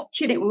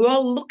watching it. We're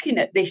all looking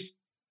at this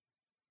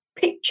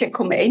picture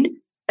come in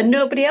and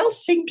nobody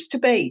else seems to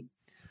be.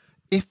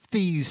 If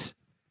these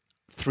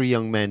three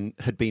young men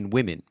had been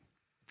women,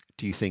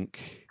 do you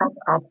think?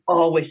 I've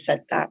always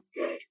said that.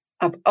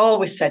 I've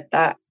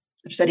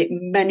said it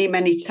many,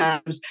 many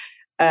times.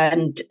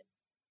 And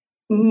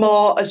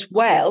more as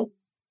well,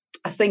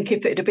 I think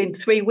if it had been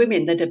three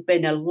women, there'd have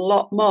been a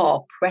lot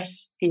more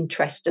press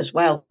interest as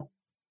well.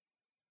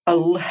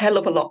 A hell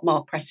of a lot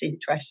more press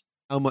interest.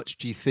 How much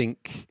do you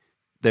think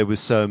there was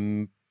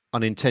some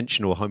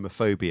unintentional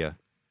homophobia,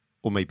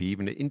 or maybe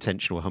even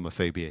intentional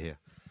homophobia here?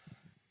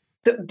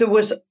 There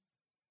was,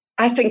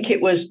 I think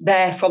it was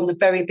there from the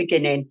very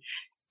beginning.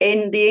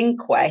 In the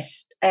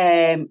inquest,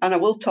 and I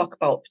will talk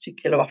about a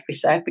particular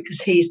officer because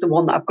he's the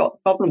one that I've got the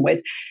problem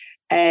with,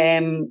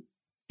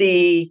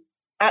 they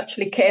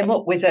actually came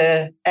up with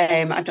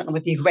I don't know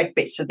whether you've read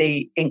bits of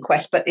the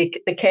inquest, but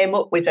they came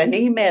up with an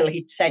email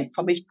he'd sent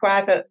from his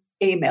private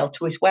email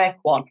to his work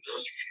one.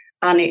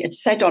 And it had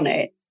said on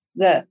it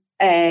that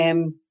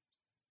the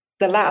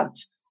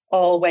lads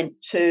all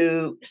went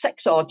to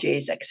sex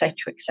orgies, etc.,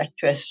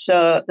 etc.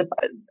 So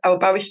our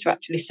barrister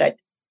actually said,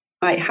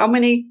 right, how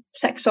many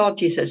sex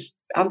orgies has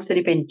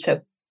Anthony been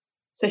to?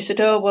 So he said,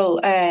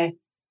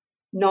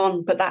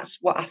 none, but that's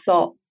what I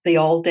thought they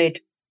all did,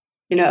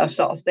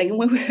 sort of thing. And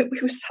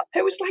we were sat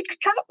there, I was like, I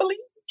can't believe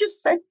you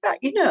just said that,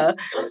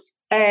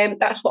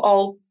 that's what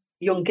all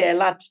young gay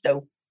lads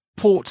do.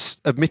 Port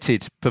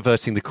admitted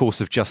perverting the course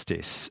of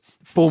justice.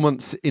 4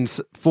 months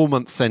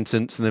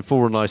sentence and then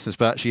 4 on licence,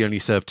 but actually only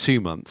served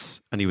 2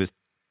 months, and he was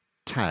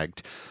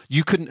tagged.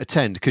 You couldn't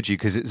attend, could you?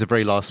 Because it's a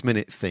very last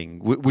minute thing.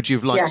 Would you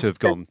have liked to have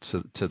gone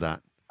to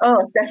that?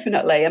 Oh,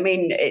 definitely. I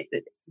mean,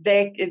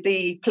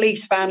 the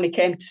police finally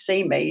came to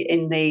see me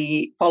in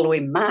the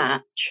following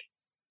March,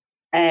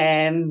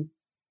 So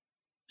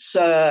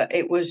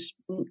it was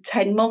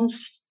 10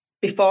 months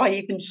before I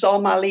even saw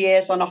my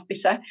liaison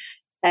officer.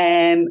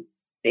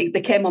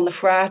 They came on the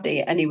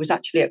Friday and he was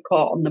actually at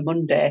court on the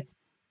Monday.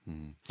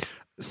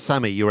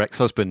 Sammy, your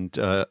ex-husband,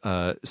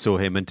 saw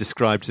him and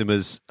described him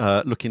as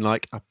looking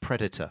like a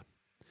predator.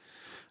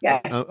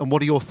 Yes. And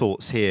what are your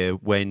thoughts here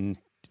when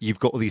you've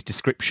got all these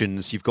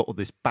descriptions, you've got all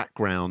this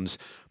background,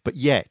 but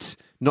yet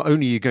not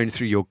only are you going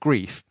through your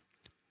grief,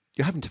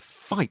 you're having to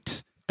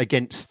fight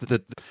against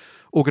the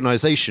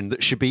organisation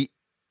that should be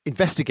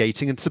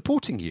investigating and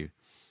supporting you?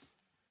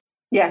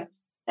 Yeah.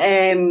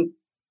 It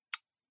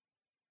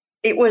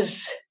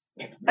was,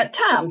 at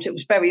times, it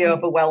was very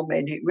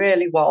overwhelming. It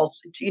really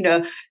was,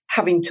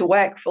 having to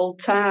work full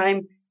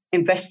time,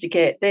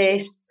 investigate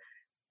this,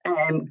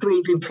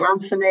 grieving for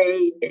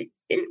Anthony.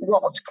 It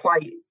was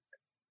quite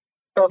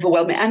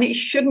overwhelming, and it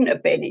shouldn't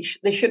have been.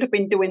 They should have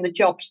been doing the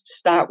jobs to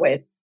start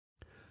with.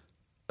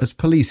 As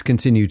police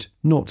continued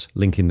not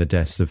linking the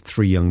deaths of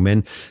 3 young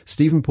men,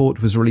 Stephen Port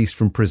was released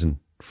from prison,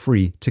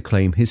 free to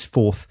claim his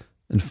 4th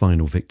and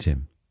final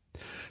victim.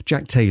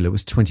 Jack Taylor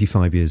was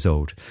 25 years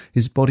old.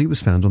 His body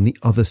was found on the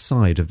other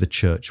side of the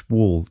church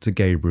wall to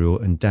Gabriel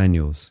and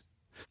Daniel's.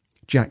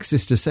 Jack's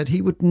sister said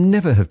he would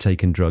never have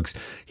taken drugs.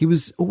 He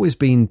was always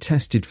being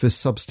tested for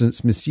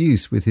substance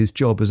misuse with his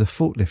job as a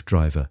forklift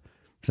driver.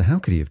 So how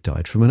could he have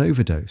died from an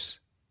overdose?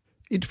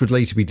 It would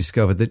later be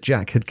discovered that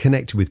Jack had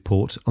connected with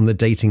Port on the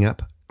dating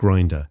app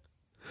Grindr.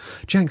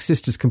 Jack's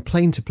sisters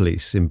complained to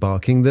police in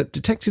Barking that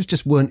detectives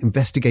just weren't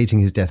investigating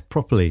his death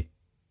properly.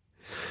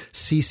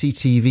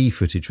 CCTV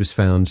footage was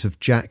found of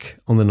Jack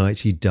on the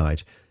night he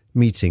died,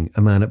 meeting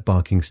a man at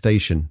Barking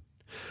Station.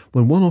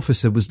 When one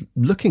officer was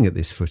looking at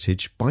this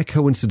footage, by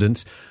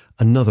coincidence,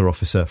 another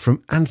officer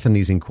from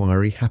Anthony's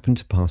inquiry happened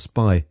to pass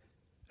by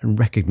and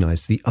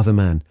recognised the other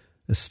man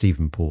as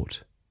Stephen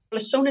Port.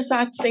 As soon as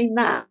I'd seen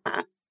that,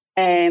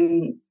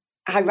 I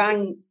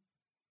rang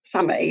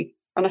Sammy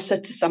and I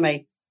said to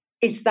Sammy,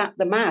 "Is that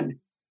the man?"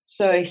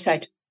 So he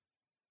said,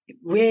 "It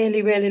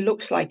really, really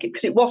looks like it,"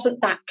 because it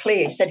wasn't that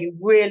clear. He said, "It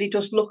really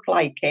does look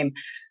like him."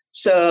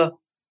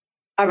 So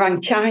I rang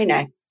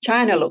China.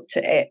 China looked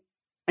at it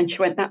and she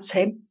went, "That's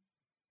him.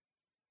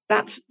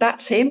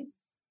 That's him."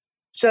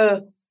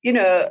 So,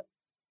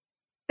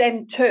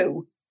 them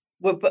two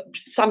were,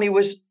 Sammy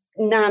was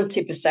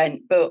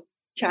 90%, but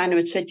China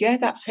had said, "Yeah,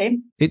 that's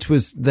him." It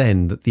was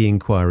then that the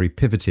inquiry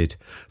pivoted.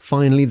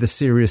 Finally, the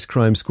Serious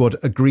Crime Squad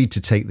agreed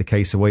to take the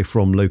case away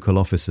from local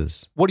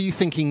officers. What are you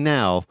thinking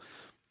now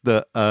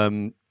that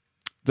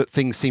that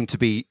things seem to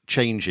be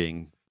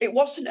changing? It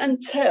wasn't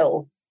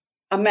until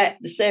I met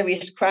the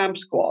Serious Crime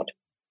Squad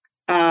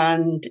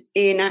and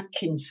Ian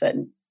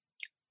Atkinson,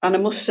 and I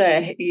must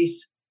say,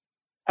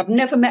 I've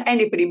never met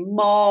anybody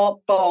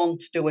more born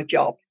to do a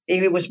job.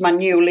 He was my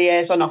new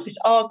liaison officer.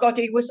 Oh God,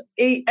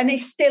 and he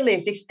still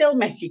is. He still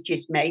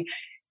messages me.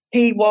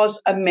 He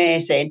was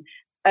amazing.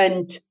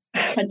 And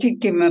I did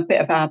give him a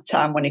bit of a hard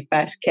time when he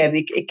first came.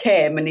 He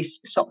came and he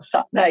sort of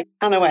sat there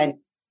and I went,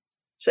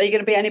 "So you're going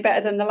to be any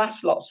better than the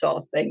last lot," sort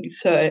of thing.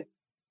 So,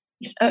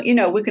 we're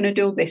going to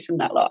do this and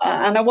that lot.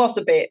 And I was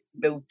a bit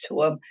rude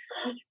to him.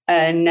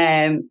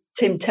 And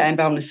Tim turned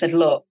around and said,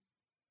 "Look,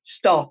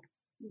 stop,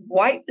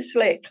 wipe the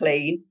slate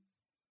clean.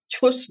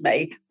 Trust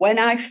me, when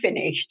I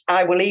finished,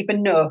 I will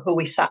even know who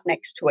we sat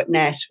next to at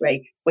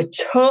nursery. We're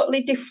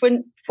totally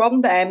different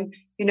from them,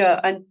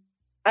 and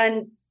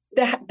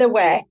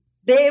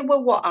they were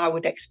what I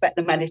would expect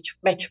the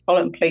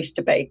Metropolitan Police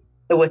to be.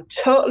 They were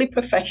totally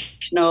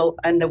professional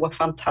and they were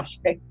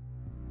fantastic."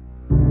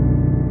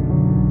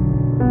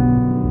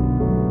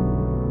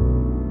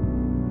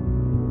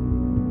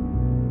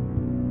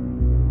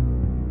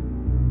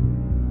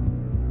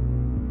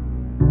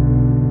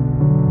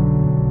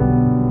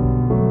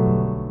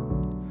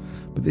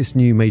 But this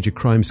new Major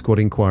Crime Squad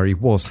inquiry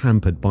was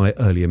hampered by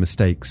earlier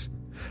mistakes.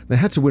 They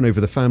had to win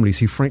over the families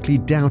who frankly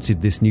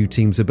doubted this new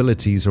team's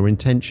abilities or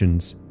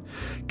intentions.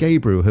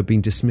 Gabriel had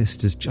been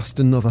dismissed as just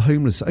another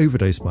homeless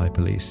overdose by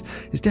police.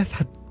 His death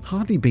had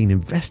hardly been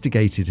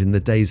investigated in the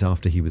days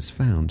after he was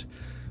found.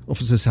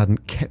 Officers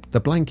hadn't kept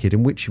the blanket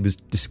in which he was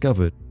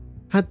discovered.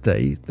 Had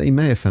they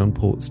may have found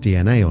Port's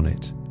DNA on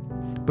it.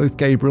 Both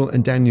Gabriel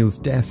and Daniel's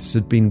deaths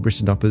had been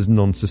written up as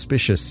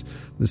non-suspicious.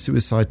 The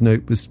suicide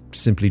note was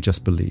simply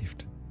just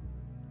believed.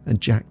 And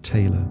Jack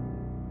Taylor.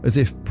 As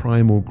if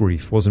primal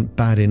grief wasn't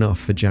bad enough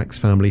for Jack's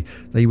family,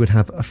 they would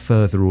have a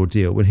further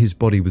ordeal when his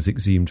body was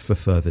exhumed for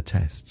further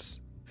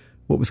tests.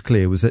 What was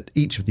clear was that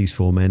each of these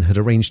 4 men had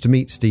arranged to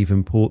meet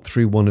Stephen Port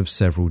through one of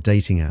several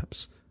dating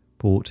apps.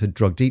 Port had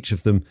drugged each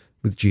of them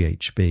with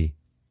GHB.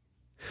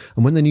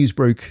 And when the news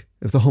broke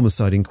of the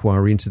homicide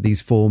inquiry into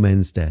these 4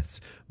 men's deaths,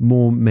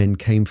 more men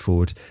came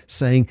forward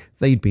saying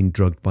they'd been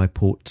drugged by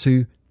Port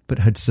too, but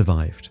had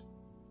survived.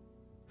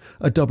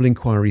 A double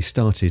inquiry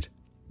started,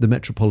 the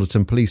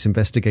Metropolitan Police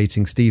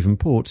investigating Stephen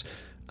Port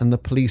and the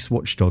police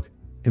watchdog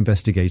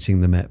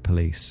investigating the Met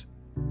Police.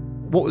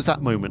 What was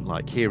that moment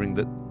like, hearing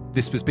that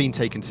this was being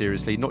taken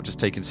seriously, not just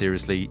taken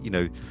seriously,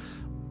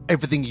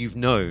 everything you've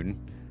known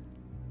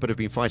but have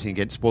been fighting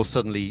against was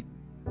suddenly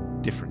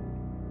different?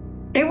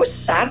 It was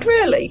sad,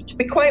 really. To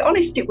be quite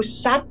honest, it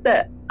was sad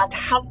that I'd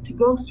had to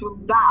go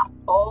through that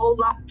all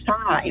that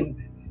time.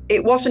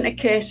 It wasn't a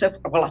case of,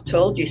 well, I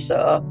told you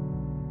so.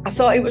 I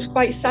thought it was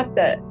quite sad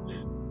that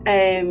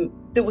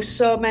there were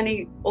so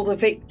many other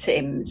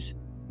victims,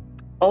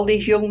 all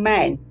these young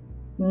men,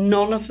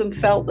 none of them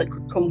felt they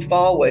could come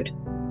forward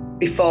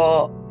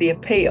before the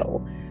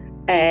appeal.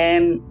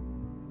 And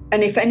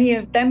if any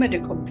of them had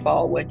come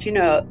forward, you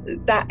know,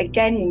 that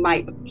again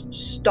might have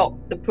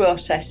stopped the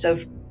process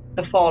of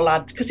the 4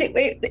 lads, because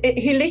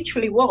he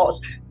literally was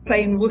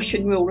playing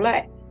Russian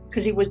roulette,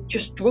 because he was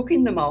just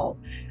drugging them all.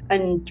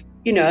 And,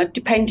 you know,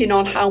 depending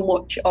on how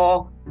much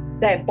or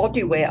their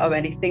body weight or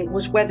anything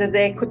was whether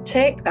they could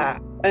take that.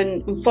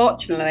 And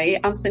unfortunately,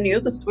 Anthony, the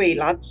other 3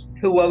 lads,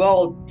 who were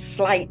all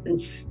slight and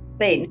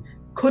thin,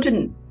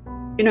 couldn't.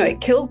 You know,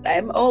 it killed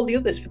them. All the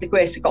others, for the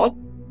grace of God,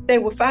 they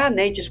were fine.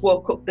 They just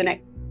woke up the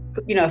next,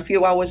 you know, a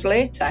few hours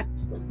later.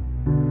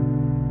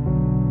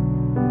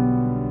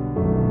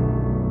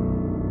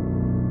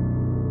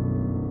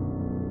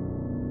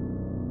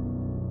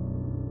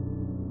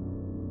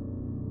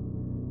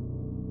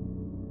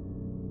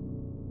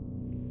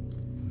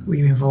 Were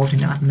you involved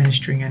in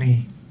administering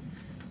any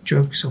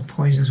drugs or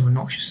poisons or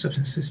noxious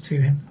substances to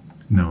him?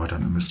 No, I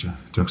don't administer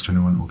drugs to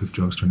anyone or give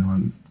drugs to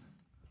anyone.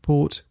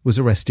 Port was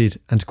arrested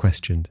and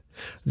questioned.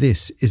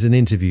 This is an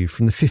interview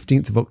from the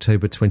 15th of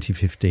October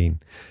 2015.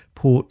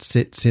 Port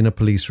sits in a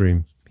police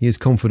room. He is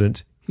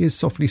confident, he is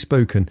softly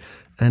spoken,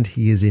 and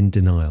he is in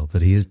denial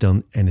that he has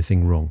done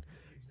anything wrong.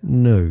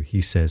 No,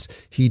 he says,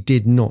 he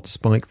did not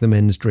spike the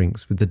men's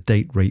drinks with the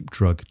date rape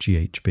drug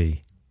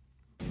GHB.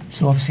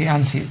 So obviously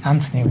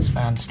Anthony was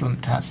found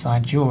slumped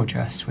outside your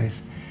address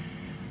with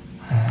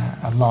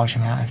a large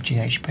amount of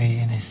GHB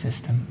in his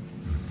system.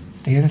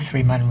 The other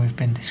 3 men we've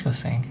been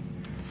discussing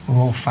were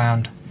all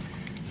found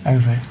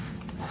over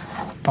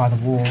by the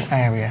wall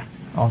area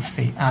of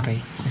the Abbey.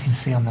 We can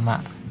see on the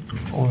map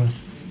all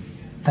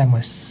of them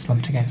were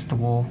slumped against the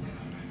wall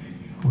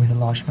with a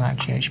large amount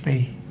of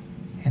GHB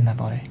in their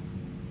body.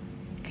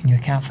 Can you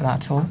account for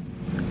that at all?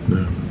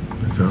 No,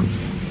 I can't.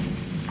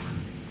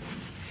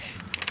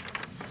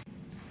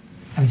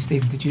 I mean,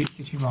 Stephen, did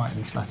you write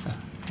this letter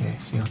here,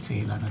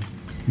 CRT 11?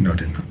 No, I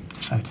didn't.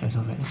 Photos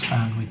of it is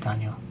found with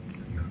Daniel.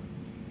 No.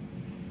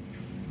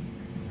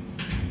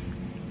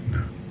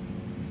 No.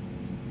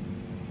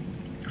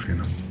 If you're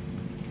not.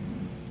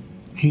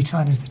 Are you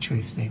telling us the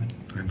truth, Stephen?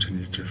 I'm telling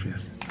you the truth,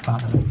 yes.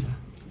 About the letter?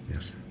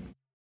 Yes.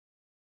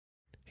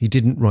 He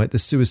didn't write the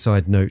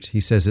suicide note, he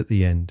says at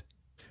the end.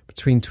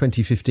 Between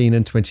 2015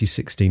 and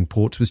 2016,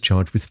 Port was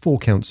charged with 4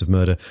 counts of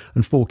murder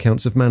and 4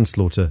 counts of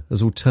manslaughter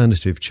as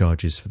alternative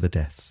charges for the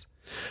deaths.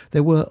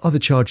 There were other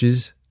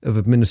charges of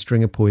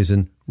administering a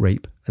poison,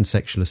 rape and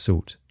sexual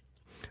assault.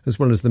 As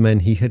well as the men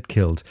he had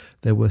killed,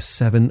 there were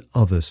 7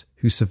 others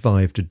who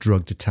survived a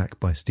drugged attack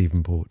by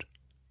Stephen Port.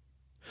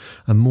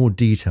 And more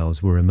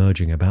details were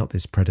emerging about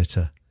this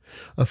predator.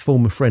 A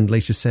former friend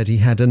later said he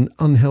had an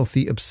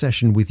unhealthy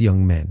obsession with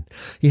young men.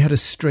 He had a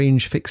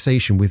strange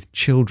fixation with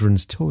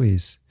children's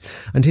toys.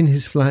 And in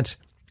his flat,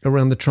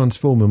 around the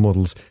Transformer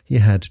models, he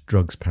had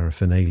drugs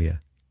paraphernalia.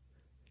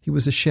 He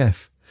was a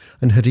chef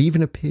and had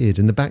even appeared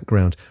in the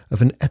background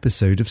of an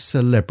episode of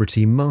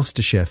Celebrity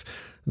MasterChef.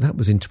 That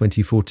was in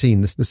 2014,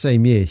 the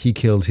same year he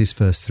killed his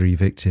first 3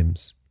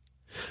 victims.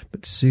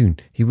 But soon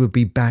he would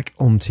be back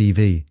on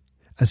TV,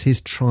 as his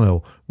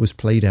trial was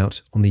played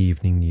out on the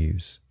evening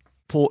news.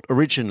 Port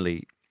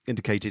originally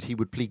indicated he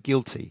would plead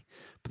guilty,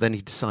 but then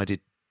he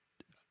decided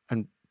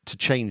to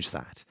change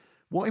that.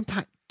 What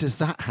impact does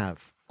that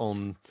have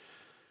on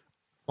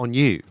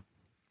you?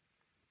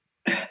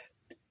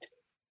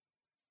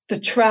 The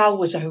trial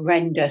was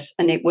horrendous,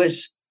 and there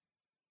was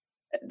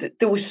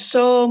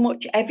so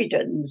much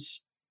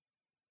evidence.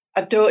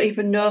 I don't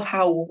even know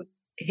how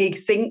he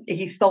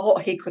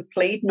thought he could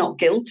plead not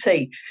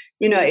guilty.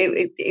 You know,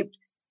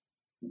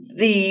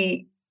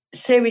 the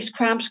Serious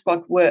Crime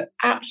Squad were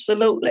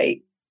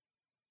absolutely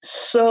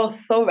so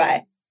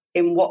thorough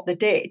in what they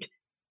did.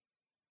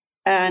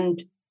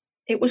 And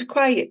it was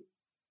quite,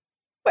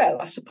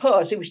 well, I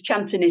suppose he was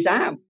chancing his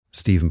arm.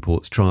 Stephen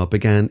Port's trial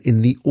began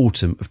in the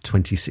autumn of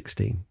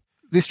 2016.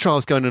 This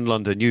trial's going on in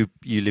London. You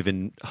live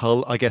in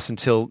Hull. I guess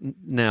until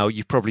now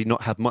you've probably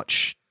not had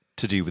much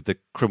to do with the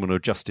criminal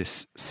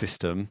justice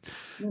system.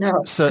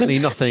 No. Certainly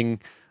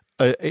nothing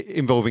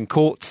involving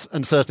courts,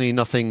 and certainly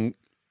nothing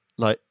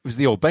like, it was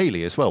the Old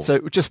Bailey as well. So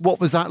just what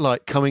was that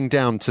like coming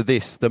down to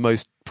this,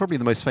 probably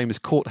the most famous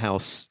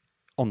courthouse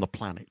on the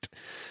planet?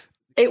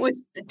 It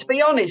was, to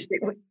be honest,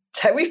 it was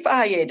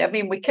terrifying. I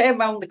mean, we came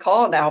round the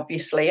corner,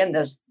 obviously, and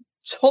there's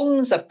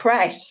tons of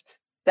press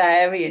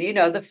there. You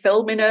know, they're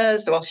filming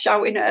us, they're all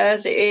shouting at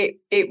us. It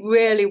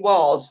really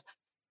was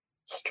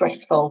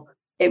stressful.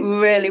 It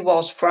really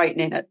was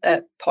frightening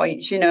at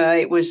points. You know,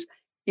 it was,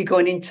 you're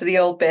going into the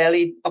Old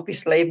Bailey,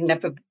 obviously, I've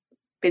never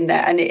been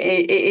there, and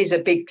it is a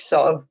big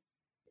sort of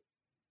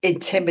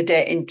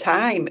intimidating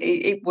time.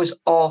 It was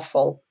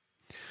awful.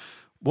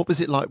 What was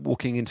it like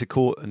walking into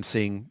court and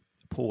seeing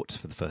Port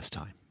for the first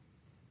time?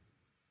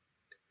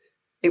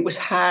 it was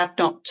hard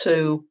not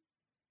to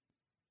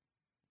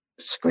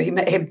scream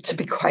at him, to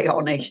be quite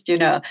honest.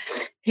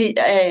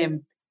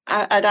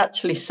 I'd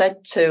actually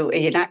said to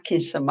Ian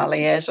Atkinson, my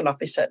liaison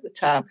officer at the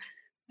time,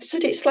 I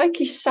said, it's like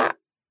he sat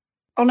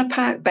on a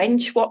park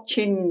bench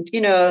watching,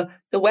 the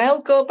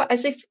world go by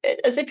as if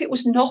it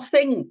was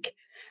nothing.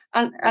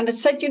 And I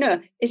said,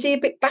 is he a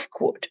bit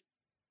backward?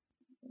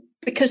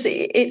 Because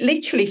it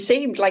literally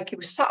seemed like he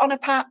was sat on a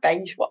park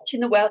bench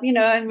watching the world,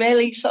 and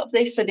really sort of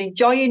this and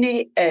enjoying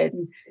it.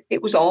 And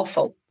it was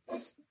awful.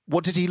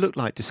 What did he look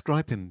like?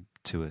 Describe him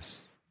to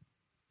us.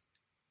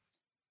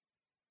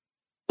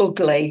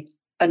 Ugly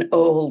and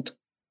old.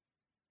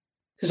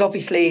 Because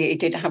obviously he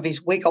didn't have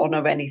his wig on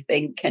or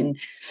anything. And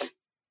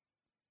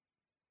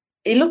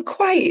he looked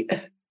quite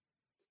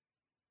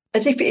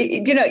as if,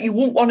 you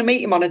wouldn't want to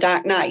meet him on a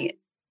dark night.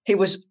 He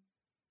wasn't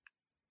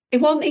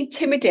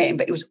intimidating,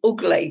 but he was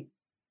ugly.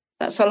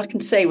 That's all I can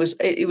say.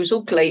 He was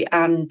ugly,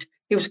 and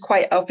he was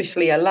quite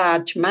obviously a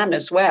large man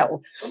as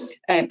well,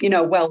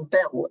 well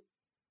built.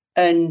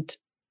 And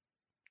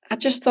I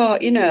just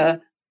thought,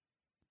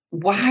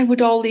 why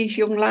would all these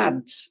young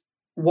lads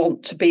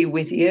want to be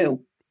with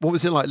you? What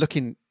was it like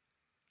looking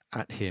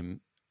at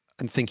him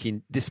and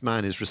thinking, this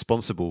man is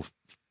responsible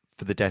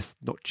for the death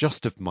not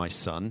just of my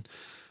son,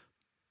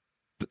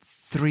 but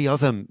 3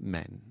 other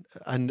men,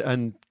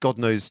 and God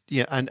knows,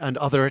 and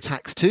other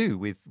attacks too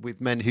with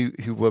men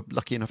who were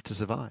lucky enough to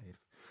survive.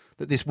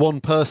 That this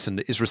one person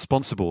is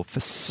responsible for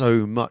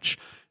so much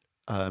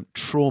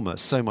trauma,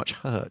 so much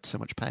hurt, so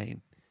much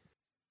pain.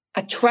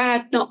 I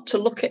tried not to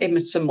look at him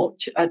so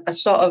much. I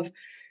sort of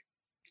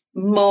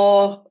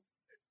more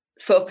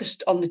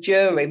focused on the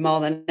jury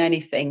more than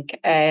anything,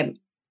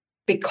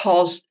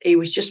 because he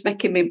was just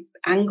making me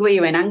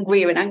angrier and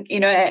angrier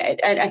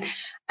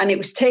and it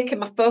was taking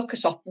my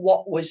focus off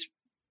what was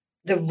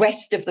the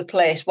rest of the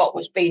place, what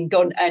was being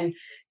done. And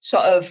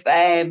sort of,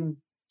 I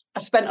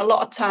spent a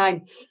lot of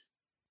time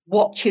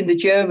watching the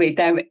jury,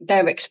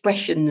 their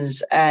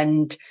expressions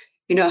and,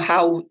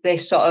 how they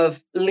sort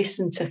of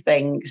listen to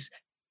things,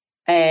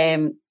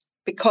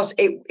 because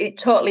it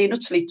totally and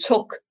utterly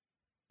took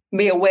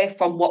me away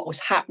from what was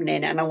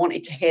happening, and I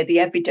wanted to hear the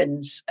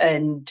evidence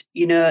and,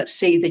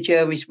 see the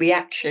jury's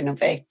reaction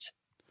of it.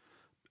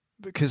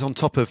 Because on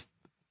top of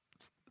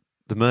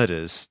the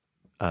murders,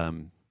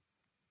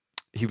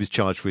 he was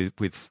charged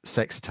with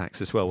sex attacks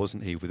as well,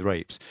 wasn't he, with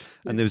rapes?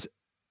 And there was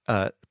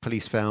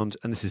police found,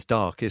 and this is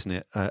dark, isn't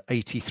it,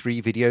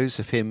 83 videos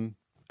of him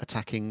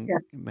attacking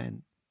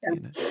men.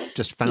 Yeah.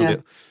 Just found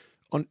it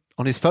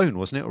on his phone,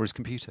 wasn't it, or his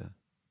computer?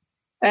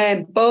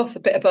 Both, a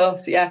bit of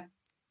both, yeah.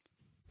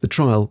 The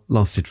trial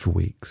lasted for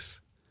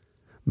weeks.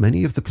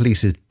 Many of the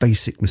police's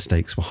basic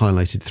mistakes were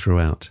highlighted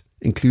throughout,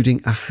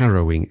 including a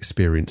harrowing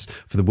experience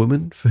for the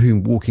woman for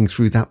whom walking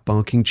through that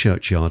Barking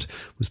churchyard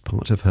was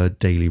part of her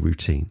daily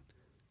routine.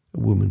 A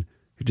woman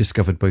who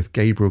discovered both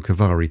Gabriel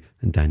Cavari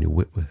and Daniel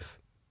Whitworth.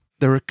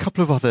 There are a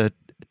couple of other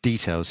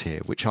details here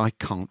which I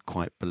can't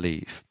quite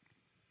believe.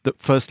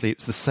 That firstly,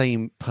 it's the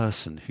same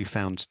person who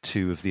found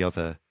 2 of the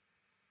other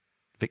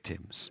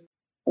victims.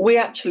 We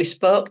actually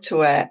spoke to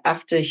her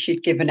after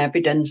she'd given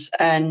evidence,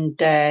 and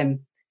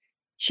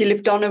she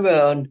lived on her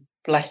own,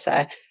 bless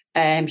her.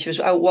 She was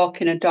out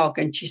walking a dog,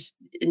 and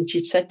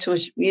she'd said to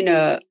us,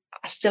 I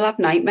still have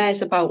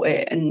nightmares about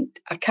it, and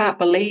I can't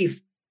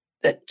believe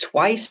that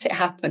twice it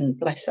happened,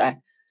 bless her.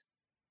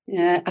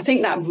 Yeah, I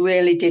think that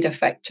really did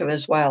affect her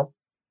as well.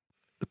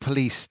 The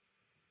police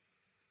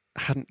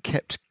hadn't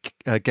kept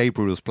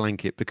Gabriel's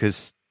blanket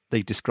because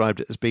they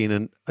described it as being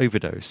an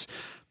overdose.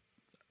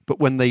 But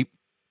when they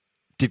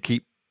did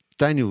keep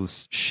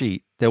Daniel's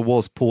sheet, there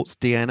was Port's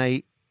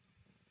DNA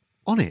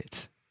on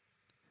it.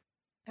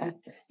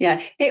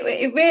 Yeah,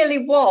 it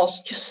really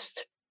was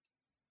just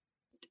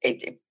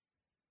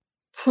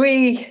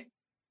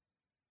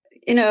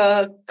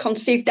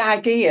conceived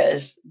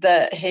ideas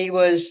that he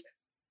was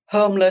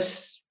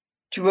homeless,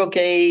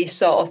 druggy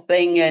sort of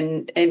thing,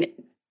 and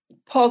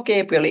poor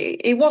Gabriel,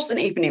 he wasn't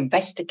even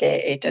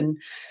investigated, and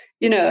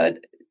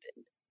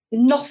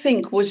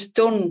nothing was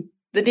done.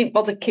 They didn't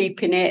bother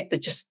keeping it. They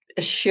just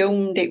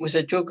assumed it was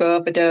a drug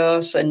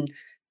overdose and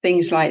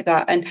things like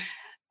that. And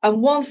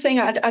one thing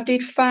I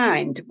did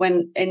find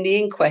when in the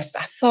inquest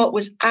I thought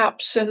was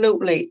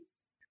absolutely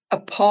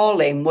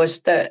appalling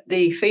was that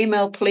the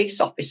female police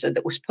officer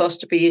that was supposed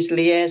to be his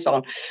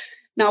liaison.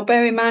 Now,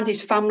 bear in mind,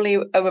 his family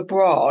are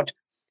abroad.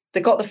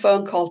 They got the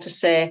phone call to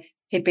say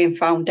he'd been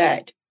found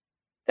dead.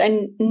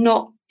 Then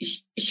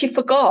she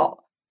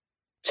forgot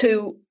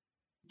to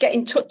get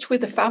in touch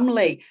with the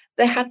family.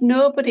 They had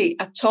nobody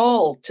at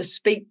all to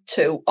speak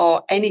to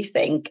or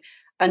anything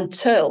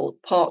until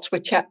Ports were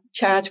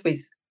charged with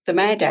the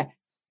murder.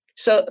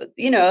 So,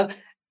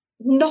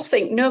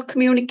 nothing, no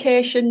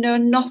communication, no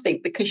nothing,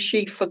 because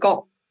she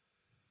forgot.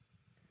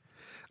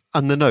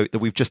 And the note that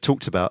we've just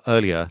talked about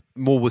earlier,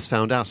 more was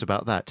found out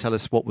about that. Tell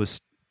us what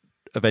was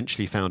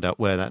eventually found out,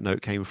 where that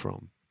note came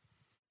from.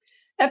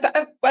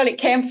 Well, it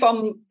came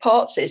from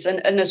Ports's,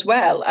 and as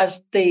well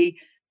as the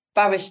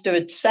barrister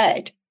had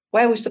said,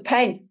 where was the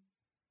pen?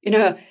 You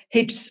know,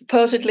 he'd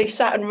supposedly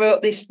sat and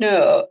wrote this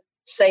note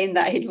saying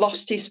that he'd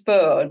lost his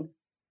phone.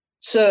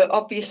 So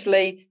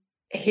obviously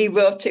he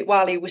wrote it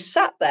while he was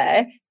sat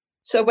there.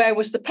 So where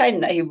was the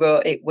pen that he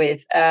wrote it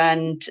with?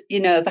 And, you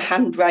know, the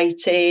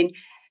handwriting,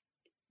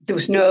 there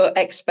was no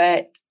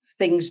expert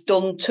things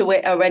done to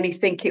it or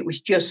anything. It was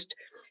just,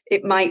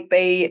 it might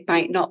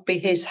not be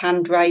his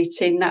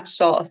handwriting, that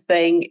sort of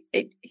thing.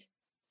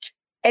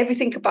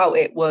 Everything about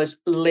it was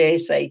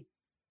lazy.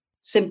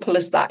 Simple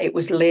as that, it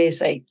was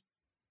lazy.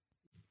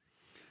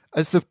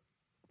 As the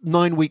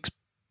 9 weeks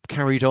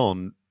carried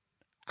on,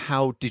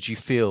 how did you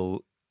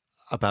feel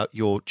about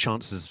your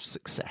chances of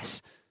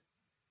success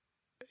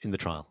in the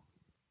trial?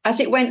 As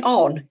it went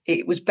on,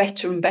 it was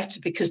better and better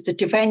because the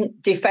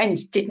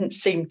defence didn't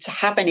seem to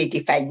have any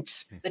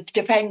defence. The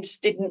defence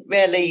didn't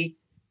really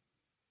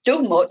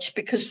do much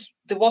because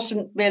there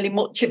wasn't really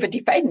much of a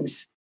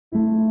defence.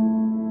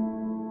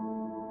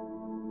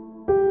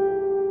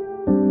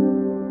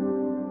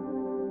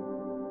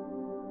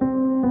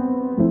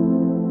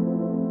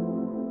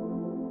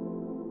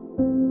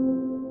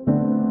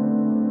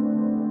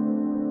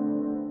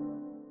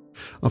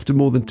 After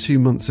more than 2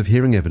 months of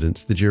hearing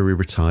evidence, the jury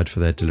retired for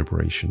their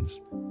deliberations.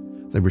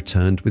 They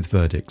returned with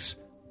verdicts,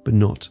 but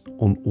not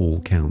on all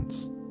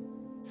counts.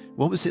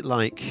 What was it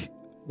like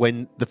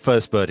when the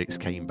first verdicts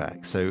came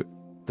back? So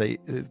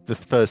the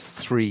first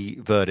 3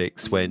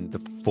 verdicts, when the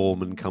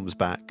foreman comes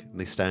back and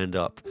they stand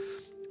up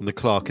and the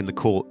clerk in the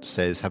court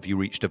says, "Have you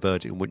reached a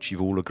verdict in which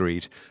you've all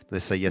agreed?" They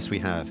say, "Yes, we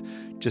have."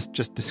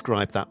 Just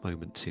describe that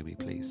moment to me,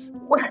 please.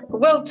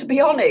 Well, to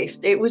be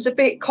honest, it was a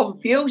bit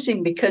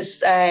confusing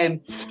because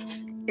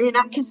Ian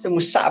Atkinson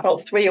was sat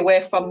about 3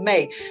 away from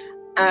me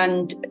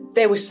and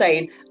they were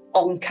saying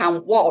on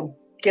count 1,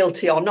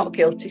 guilty or not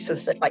guilty. So I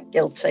said, like,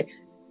 guilty.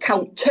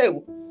 Count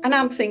 2. And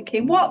I'm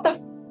thinking, what the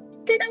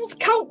hell's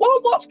count 1?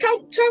 What's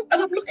count 2?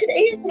 And I'm looking at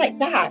Ian like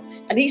that.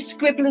 And he's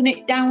scribbling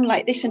it down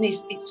like this. And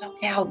he's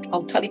okay,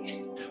 I'll tell you.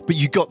 But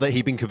you got that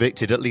he'd been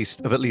convicted of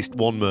at least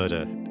one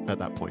murder at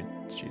that point,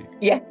 did you?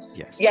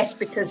 Yes,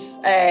 because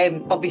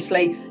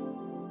obviously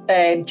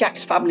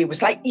Jack's family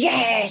was like,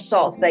 yeah,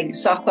 sort of thing.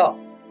 So I thought,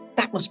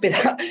 that must be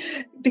that,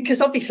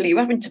 because obviously you're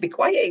having to be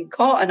quiet in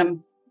court,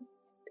 and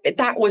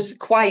that was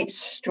quite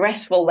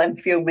stressful them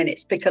few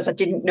minutes because I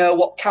didn't know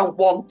what count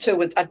 1,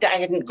 2, and I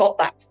hadn't got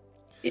that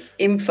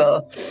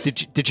info.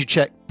 Did you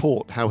check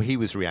Port how he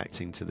was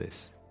reacting to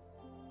this?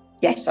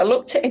 Yes, I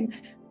looked at him.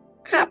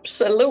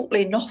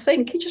 Absolutely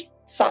nothing. He just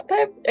sat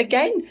there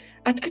again.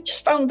 I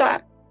just found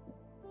that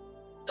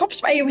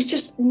gobsmacked. It was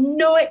just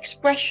no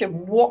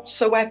expression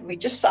whatsoever. He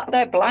just sat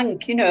there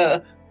blank, you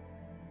know,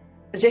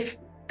 as if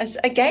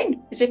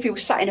he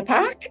was sat in a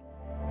park.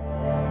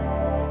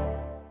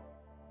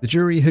 The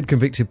jury had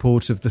convicted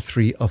Port of the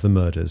 3 other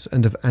murders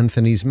and of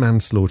Anthony's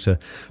manslaughter,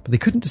 but they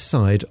couldn't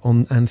decide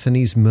on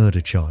Anthony's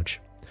murder charge.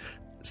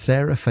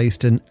 Sarah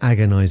faced an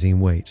agonising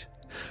wait,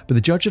 but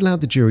the judge allowed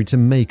the jury to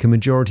make a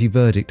majority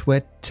verdict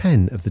where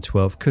 10 of the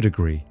 12 could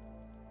agree.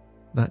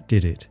 That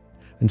did it,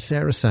 and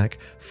Sarah Sack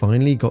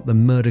finally got the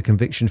murder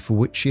conviction for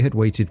which she had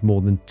waited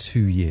more than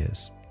 2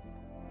 years.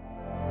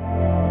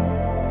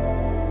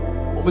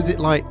 What was it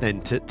like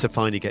then to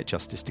finally get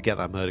justice, to get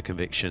that murder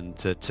conviction,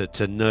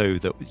 to know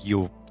that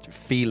your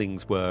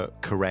feelings were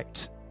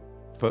correct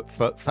for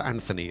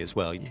Anthony as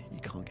well? You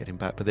can't get him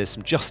back, but there's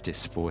some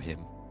justice for him.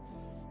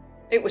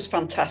 It was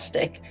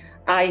fantastic.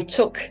 I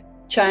took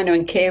China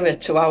and Kira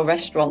to our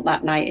restaurant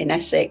that night in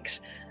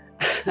Essex,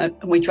 and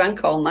we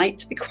drank all night,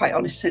 to be quite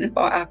honest. And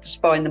about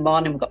 4:30 in the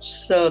morning, we got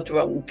so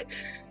drunk,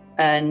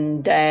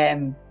 and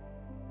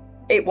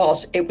it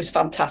was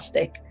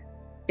fantastic.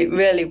 It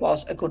really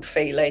was a good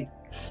feeling.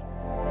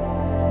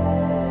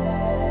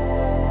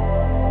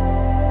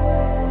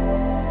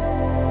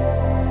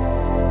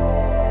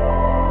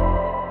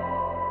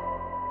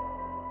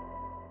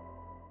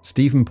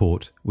 Stephen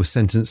Port was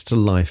sentenced to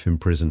life in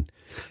prison.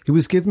 He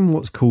was given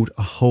what's called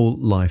a whole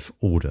life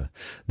order.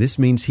 This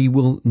means he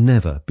will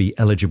never be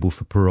eligible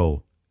for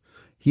parole.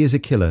 He is a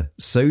killer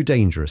so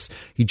dangerous,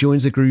 he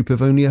joins a group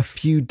of only a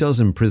few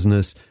dozen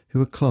prisoners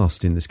who are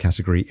classed in this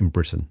category in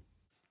Britain.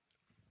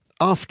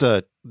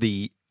 After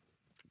the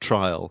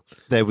trial,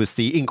 there was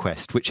the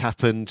inquest, which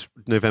happened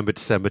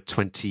November-December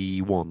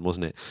 21,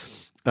 wasn't it?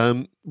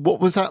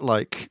 What was that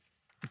like,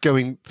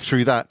 going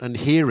through that and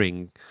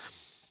hearing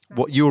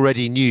what you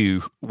already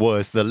knew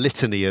was the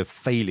litany of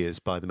failures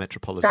by the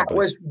Metropolitan Police? That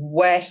was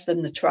worse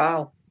than the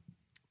trial.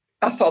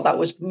 I thought that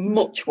was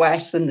much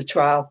worse than the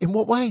trial. In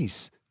what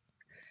ways?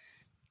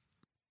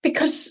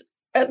 Because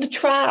at the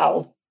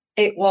trial,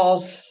 it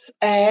was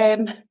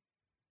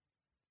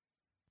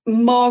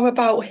more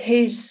about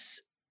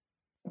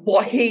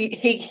what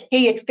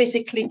he had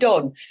physically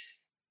done.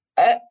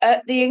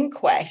 At the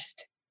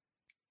inquest,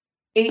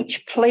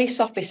 each police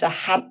officer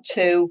had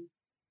to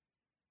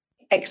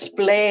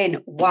explain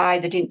why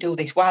they didn't do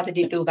this, why they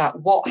didn't do that,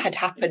 what had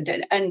happened.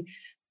 And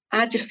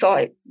I just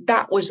thought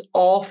that was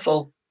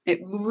awful. It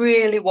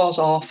really was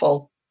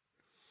awful.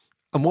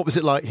 And what was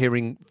it like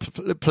hearing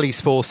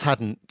police force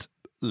hadn't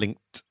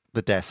linked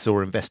the deaths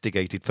or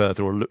investigated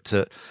further or looked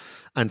at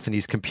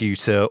Anthony's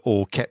computer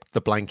or kept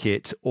the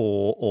blanket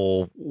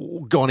or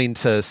gone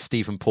into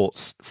Stephen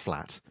Port's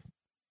flat?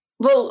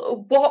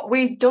 Well, what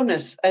we've done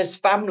as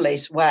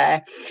families,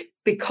 where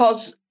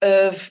because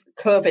of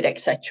COVID,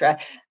 etc.,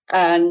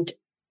 and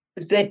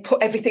they'd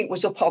put everything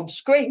was up on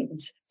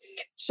screens.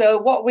 So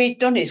what we'd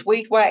done is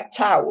we'd worked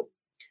out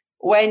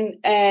when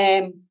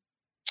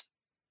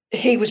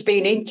he was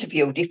being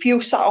interviewed, if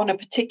you sat on a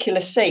particular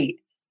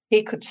seat,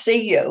 he could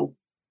see you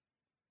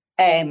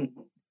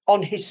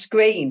on his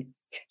screen.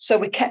 So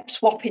we kept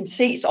swapping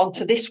seats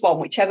onto this one,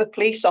 whichever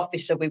police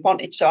officer we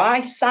wanted. So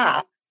I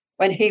sat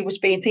when he was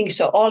being thinking,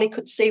 so all he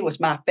could see was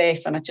my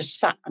face, and I just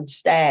sat and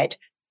stared,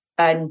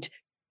 and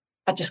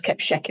I just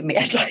kept shaking my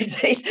head like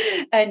this.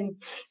 And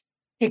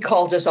he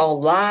called us all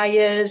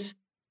liars,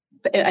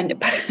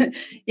 and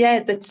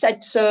yeah, that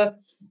said so.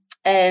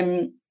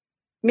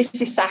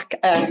 Mrs. Sack,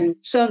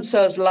 so and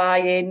so's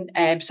lying,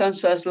 so and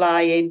so's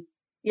lying.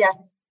 Yeah.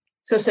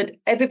 So I said,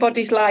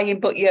 everybody's lying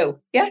but you.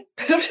 Yeah.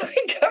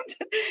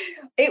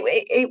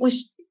 It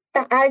was.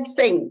 I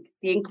think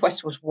the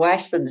inquest was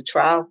worse than the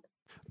trial.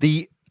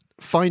 The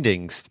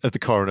findings of the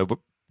coroner were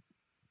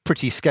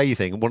pretty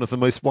scathing. One of the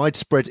most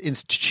widespread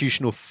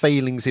institutional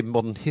failings in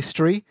modern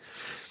history.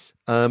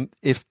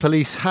 If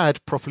police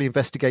had properly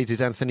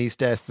investigated Anthony's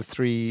death, the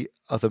 3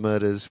 other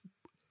murders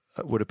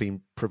would have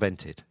been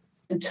prevented.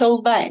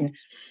 Until then,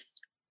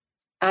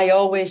 I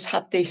always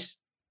had this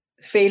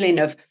feeling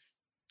of,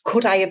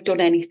 could I have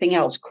done anything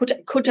else?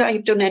 Could I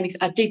have done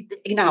anything? I did,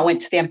 I went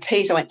to the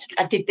MPs,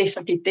 I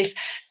did this.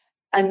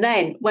 And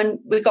then when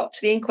we got to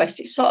the inquest,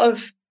 it sort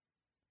of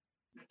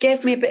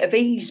gave me a bit of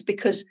ease,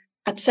 because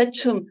I'd said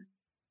to them,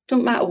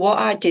 don't matter what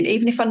I did,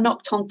 even if I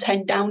knocked on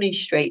 10 Downing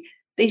Street,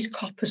 these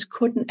coppers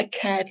couldn't have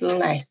cared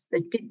less.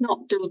 They did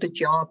not do the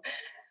job.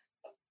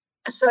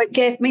 So it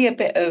gave me a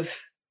bit of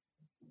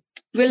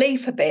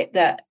relief,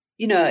 that,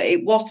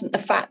 it wasn't the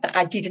fact that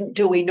I didn't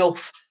do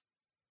enough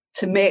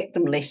to make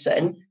them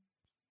listen.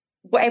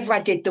 Whatever I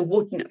did, they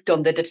wouldn't have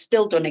done. They'd have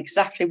still done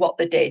exactly what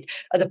they did,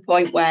 at the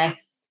point where,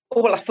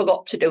 I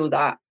forgot to do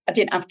that. I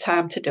didn't have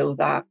time to do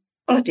that.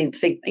 Well, I didn't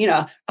think,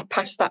 I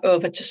passed that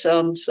over to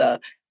so-and-so.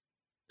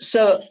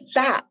 So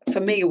that,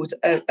 for me, was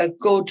a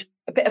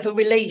bit of a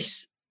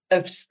release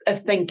of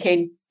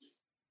thinking,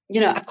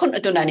 I couldn't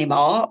have done any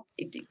more,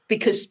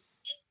 because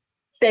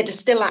they'd have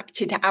still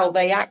acted how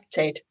they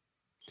acted.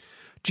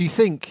 Do you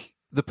think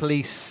the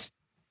police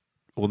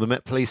or the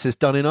Met Police has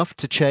done enough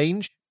to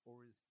change?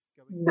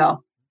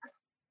 No,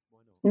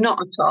 not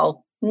at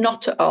all.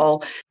 Not at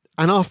all.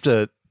 And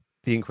after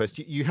the inquest,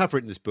 you have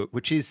written this book,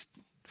 which is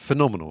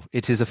phenomenal.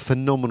 It is a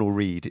phenomenal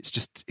read. It's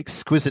just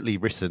exquisitely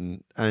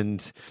written.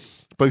 And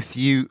both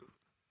you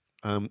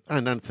and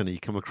Anthony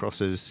come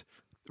across as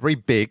very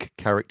big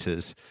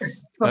characters.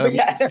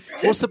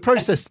 What's the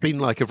process been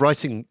like of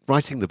writing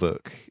the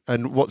book,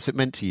 and what's it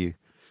meant to you?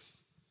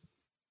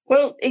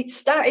 Well, it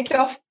started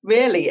off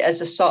really as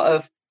a sort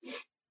of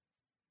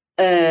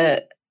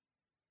a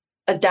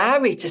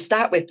diary to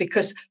start with,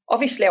 because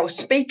obviously I was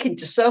speaking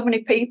to so many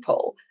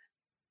people,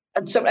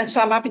 and so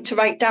I'm having to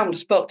write down, I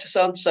spoke to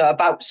so-and-so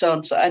about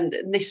so-and-so and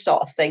this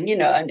sort of thing,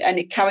 and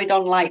it carried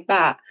on like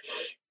that.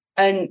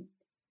 And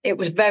it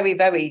was very,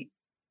 very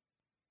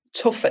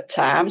tough at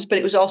times, but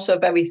it was also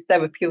very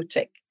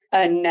therapeutic.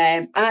 And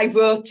I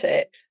wrote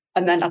it,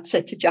 and then I'd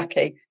said to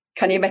Jackie,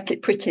 can you make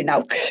it pretty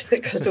now?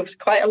 Because there was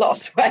quite a lot of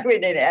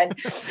swearing in it.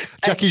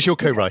 Jackie's your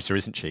co-writer,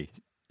 isn't she?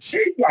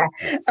 Yeah,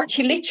 and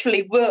she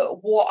literally wrote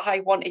what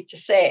I wanted to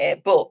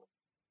say, but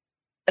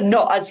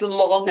not as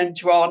long and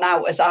drawn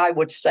out as I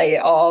would say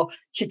it, or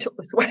she took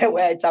the swear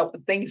words out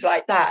and things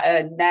like that.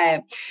 And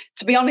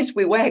to be honest,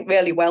 we work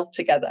really well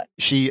together.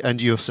 She and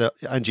you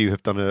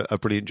have done a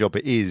brilliant job.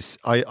 It is.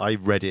 I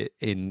read it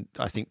in,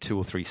 I think, 2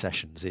 or 3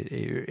 sessions.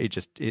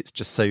 It's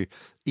just so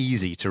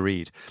easy to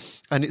read,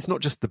 and it's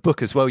not just the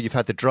book as well. You've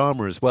had the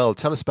drama as well.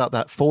 Tell us about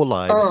that. 4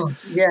 Lives. Oh,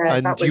 yeah,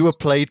 and you were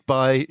played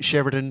by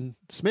Sheridan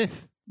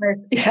Smith.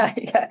 Yeah.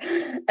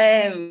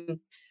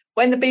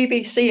 When the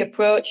BBC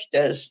approached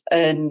us,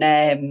 and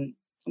we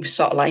were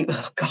sort of like,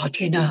 oh God,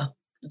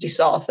 this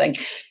sort of thing.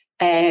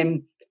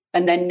 And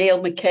then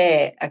Neil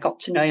McKay, I got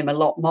to know him a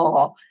lot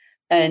more.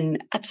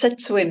 And I'd said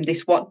to him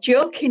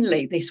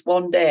jokingly this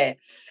one day,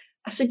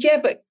 I said, yeah,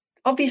 but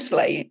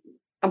obviously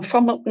I'm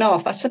from up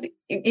north. I said,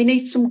 you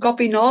need some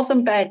gobby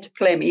northern bird to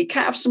play me. You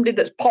can't have somebody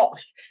that's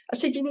posh. I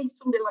said, you need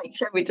somebody like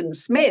Sheridan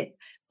Smith,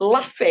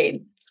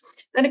 laughing.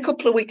 Then a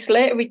couple of weeks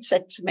later, he'd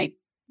said to me,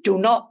 do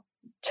not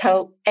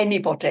tell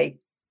anybody,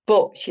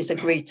 but she's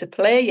agreed to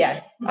play you.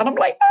 And I'm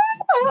like,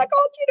 oh my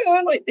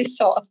God, like this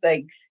sort of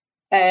thing.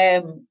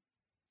 And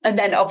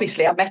then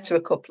obviously I met her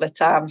a couple of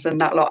times and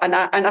that lot. And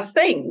I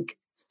think,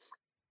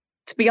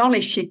 to be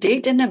honest, she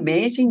did an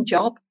amazing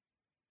job.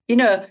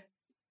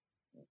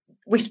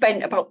 We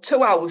spent about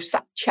 2 hours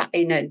sat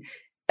chatting,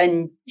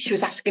 and she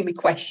was asking me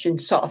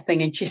questions sort of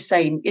thing. And she's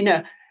saying,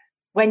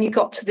 when you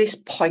got to this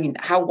point,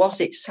 how was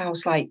it? So I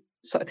was like,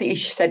 sort of thing.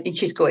 She said, and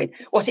she's going,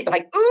 was it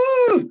like,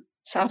 ooh,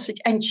 sausage?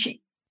 And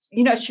she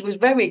was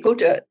very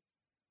good at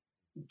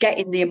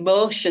getting the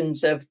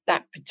emotions of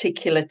that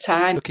particular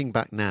time. Looking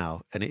back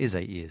now, and it is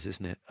 8 years,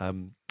 isn't it?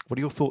 What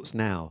are your thoughts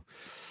now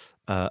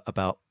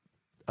about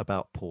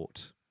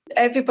Port?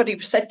 Everybody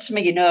said to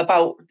me,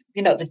 about,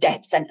 the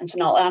death sentence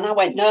and all that. And I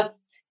went, no.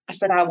 I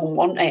said, I won't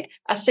want it.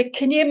 I said,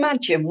 can you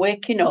imagine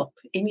waking up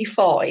in your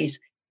 40s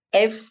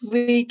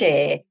every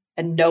day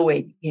and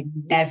knowing you're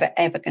never,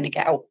 ever going to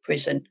get out of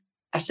prison?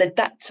 I said,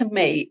 that to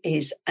me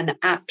is an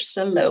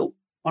absolute,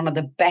 one of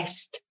the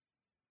best,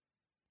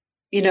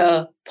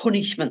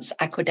 punishments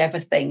I could ever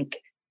think.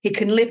 He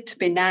can live to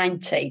be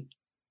 90.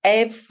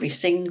 Every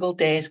single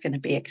day is going to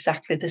be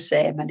exactly the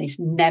same and he's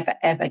never,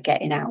 ever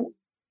getting out.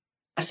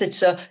 I said,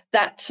 so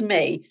that to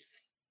me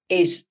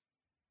is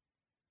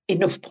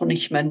enough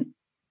punishment.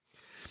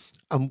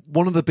 And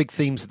one of the big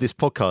themes of this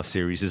podcast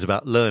series is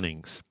about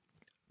learnings,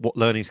 what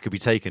learnings could be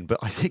taken. But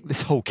I think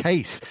this whole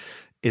case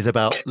is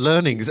about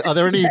learnings. Are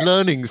there any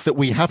learnings that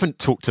we haven't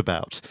talked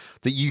about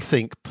that you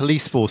think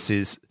police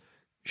forces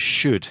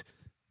should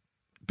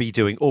be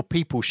doing, or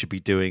people should be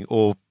doing,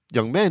 or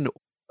young men?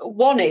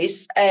 One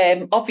is,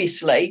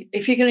 obviously,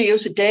 if you're going to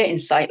use a dating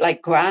site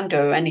like Grindr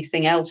or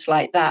anything else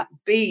like that,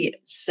 be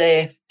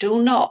safe.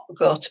 Do not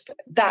go to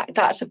that.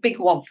 That's a big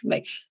one for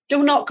me.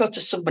 Do not go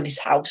to somebody's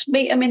house.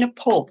 Meet them in a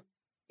pub.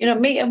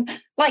 Meet them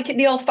like in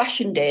the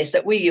old-fashioned days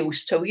that we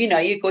used to.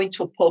 You go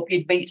into a pub,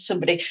 you'd meet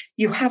somebody.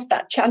 You have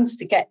that chance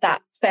to get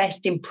that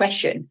first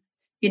impression.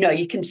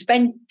 You can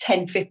spend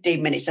 10,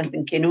 15 minutes and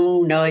thinking,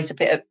 oh, no, he's a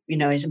bit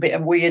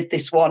of weird,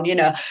 this one,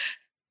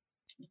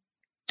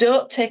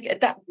 Don't take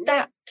it.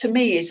 That to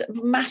me is a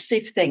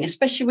massive thing,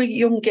 especially with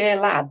young gay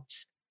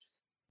lads.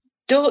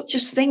 Don't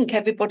just think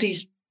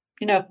everybody's,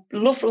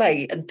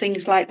 lovely and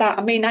things like that.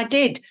 I mean, I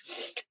did.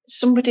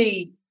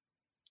 Somebody,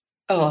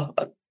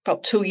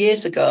 about 2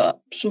 years ago,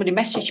 somebody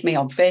messaged me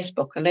on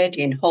Facebook, a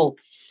lady in Hull.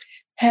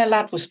 Her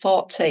lad was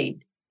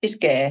 14, he's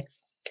gay.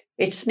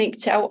 He'd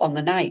sneaked out on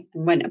the night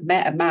and went and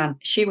met a man.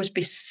 She was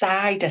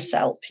beside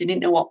herself. She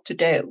didn't know what to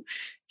do.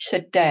 She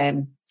said,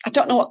 I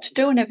don't know what to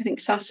do and everything.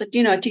 So I said, do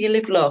you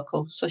live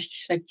local? So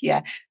she said, yeah.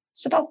 I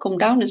said, I'll come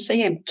down and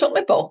see him. Took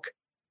my book.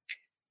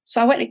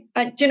 So I went,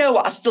 and do you know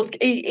what?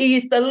 He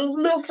is the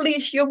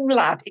loveliest young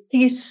lad.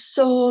 He is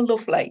so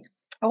lovely.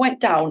 I went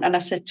down and I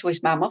said to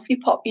his mum, off you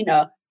pop,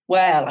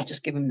 well, I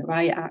just give him the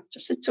right act. I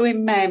said to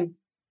him,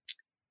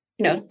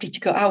 did you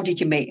go, how did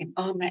you meet him?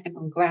 Oh, I met him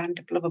on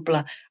Grindr, blah, blah,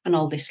 blah, and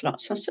all this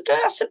lot. So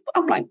I said,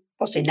 I'm like,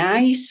 was he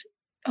nice?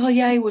 Oh,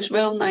 yeah, he was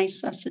real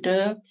nice. I said,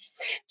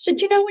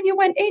 when you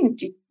went in,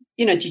 did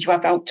you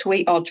have out to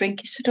eat or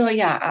drink? He said, oh,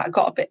 yeah, I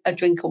got a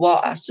drink of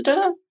water. I said,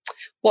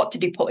 what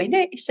did he put in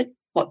it? He said,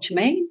 what do you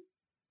mean?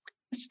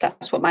 I said,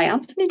 that's what my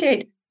Anthony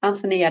did.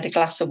 Anthony had a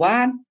glass of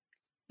wine.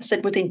 I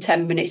said, within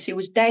 10 minutes, he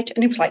was dead.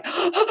 And he was like,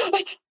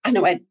 and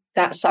I went,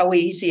 that's how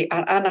easy.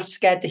 And I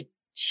scared the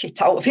shit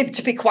out of him,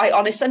 to be quite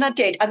honest. And I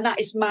did. And that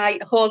is my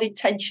whole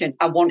intention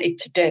I wanted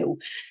to do.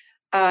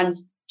 And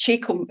she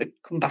come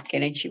back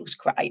in and she was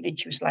crying and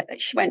she was like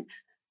that. She went,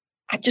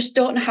 I just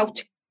don't know how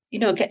to,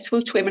 get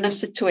through to him. And I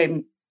said to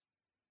him,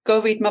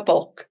 go read my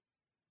book.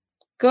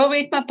 Go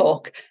read my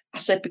book. I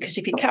said, because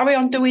if you carry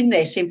on doing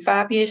this in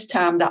 5 years'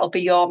 time, that'll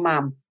be your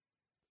mum.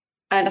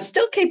 And I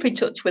still keep in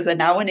touch with her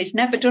now and he's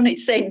never done it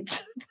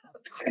since.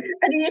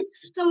 And he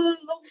is so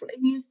lovely.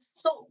 He's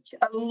such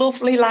a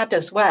lovely lad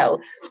as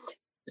well.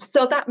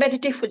 So that made a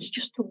difference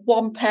just to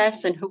one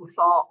person who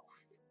thought,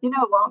 you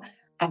know what,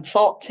 I'm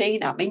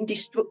 14, I'm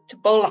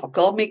indestructible, I'll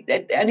go make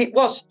that. And he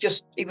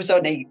was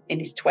only in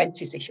his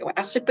 20s.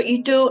 I said, but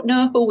you don't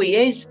know who he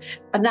is.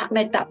 And that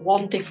made that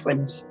one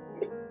difference.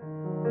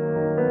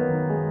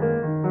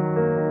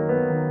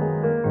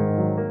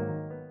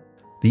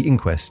 The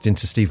inquest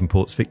into Stephen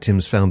Port's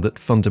victims found that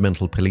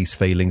fundamental police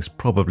failings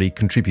probably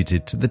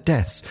contributed to the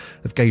deaths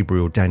of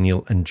Gabriel,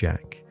 Daniel and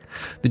Jack.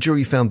 The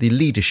jury found the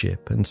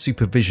leadership and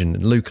supervision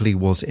locally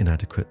was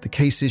inadequate. The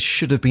cases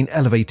should have been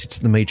elevated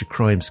to the major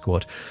crime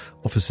squad.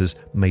 Officers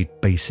made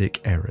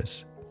basic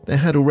errors. There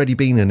had already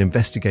been an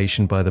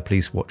investigation by the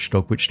police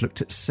watchdog which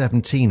looked at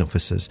 17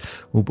 officers.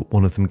 All but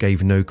one of them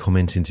gave no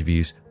comment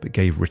interviews but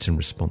gave written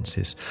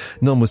responses.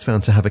 None was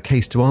found to have a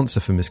case to answer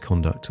for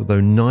misconduct,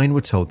 although 9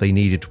 were told they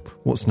needed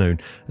what's known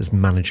as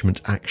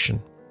management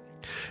action.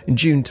 In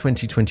June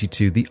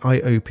 2022, the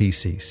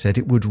IOPC said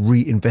it would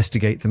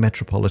re-investigate the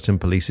Metropolitan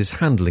Police's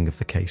handling of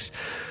the case.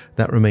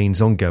 That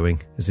remains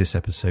ongoing as this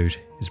episode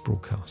is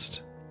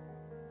broadcast.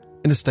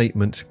 In a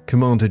statement,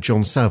 Commander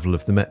John Saville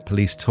of the Met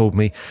Police told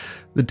me,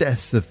 the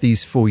deaths of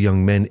these 4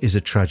 young men is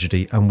a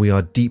tragedy and we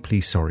are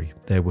deeply sorry.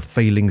 There were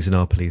failings in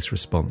our police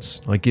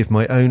response. I give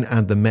my own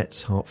and the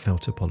Met's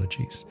heartfelt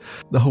apologies.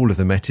 The whole of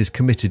the Met is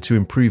committed to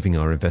improving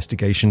our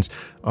investigations,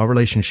 our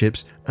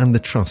relationships and the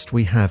trust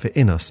we have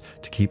in us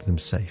to keep them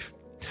safe.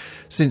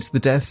 Since the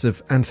deaths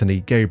of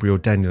Anthony, Gabriel,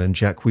 Daniel and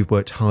Jack, we've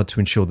worked hard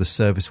to ensure the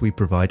service we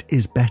provide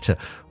is better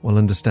while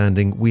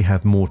understanding we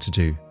have more to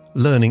do.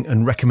 Learning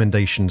and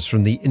recommendations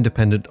from the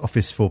Independent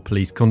Office for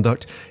Police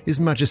Conduct, His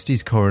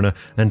Majesty's Coroner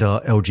and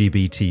our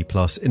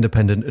LGBT+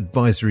 independent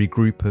advisory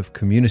group of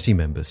community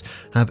members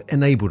have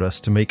enabled us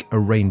to make a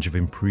range of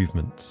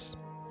improvements.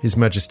 His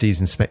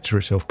Majesty's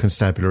Inspectorate of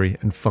Constabulary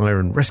and Fire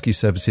and Rescue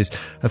Services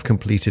have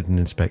completed an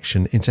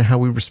inspection into how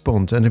we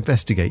respond and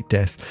investigate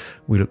death.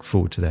 We look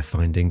forward to their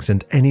findings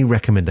and any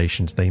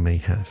recommendations they may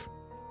have.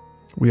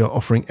 We are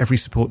offering every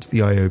support to the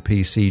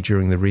IOPC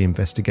during the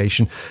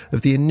re-investigation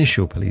of the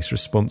initial police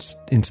response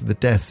into the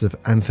deaths of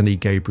Anthony,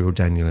 Gabriel,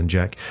 Daniel and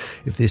Jack.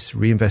 If this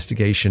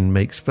re-investigation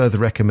makes further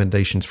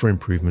recommendations for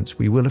improvements,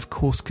 we will of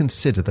course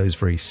consider those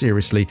very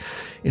seriously,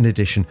 in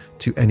addition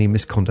to any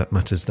misconduct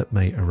matters that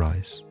may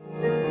arise.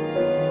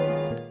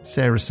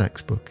 Sarah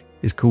Sachs' book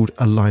is called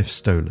A Life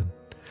Stolen.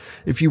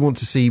 If you want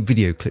to see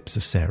video clips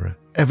of Sarah,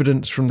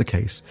 evidence from the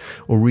case,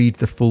 or read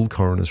the full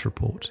coroner's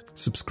report,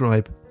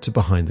 subscribe to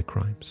Behind the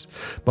Crimes.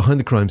 Behind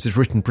the Crimes is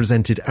written,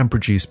 presented and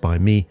produced by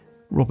me,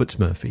 Robert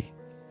Murphy.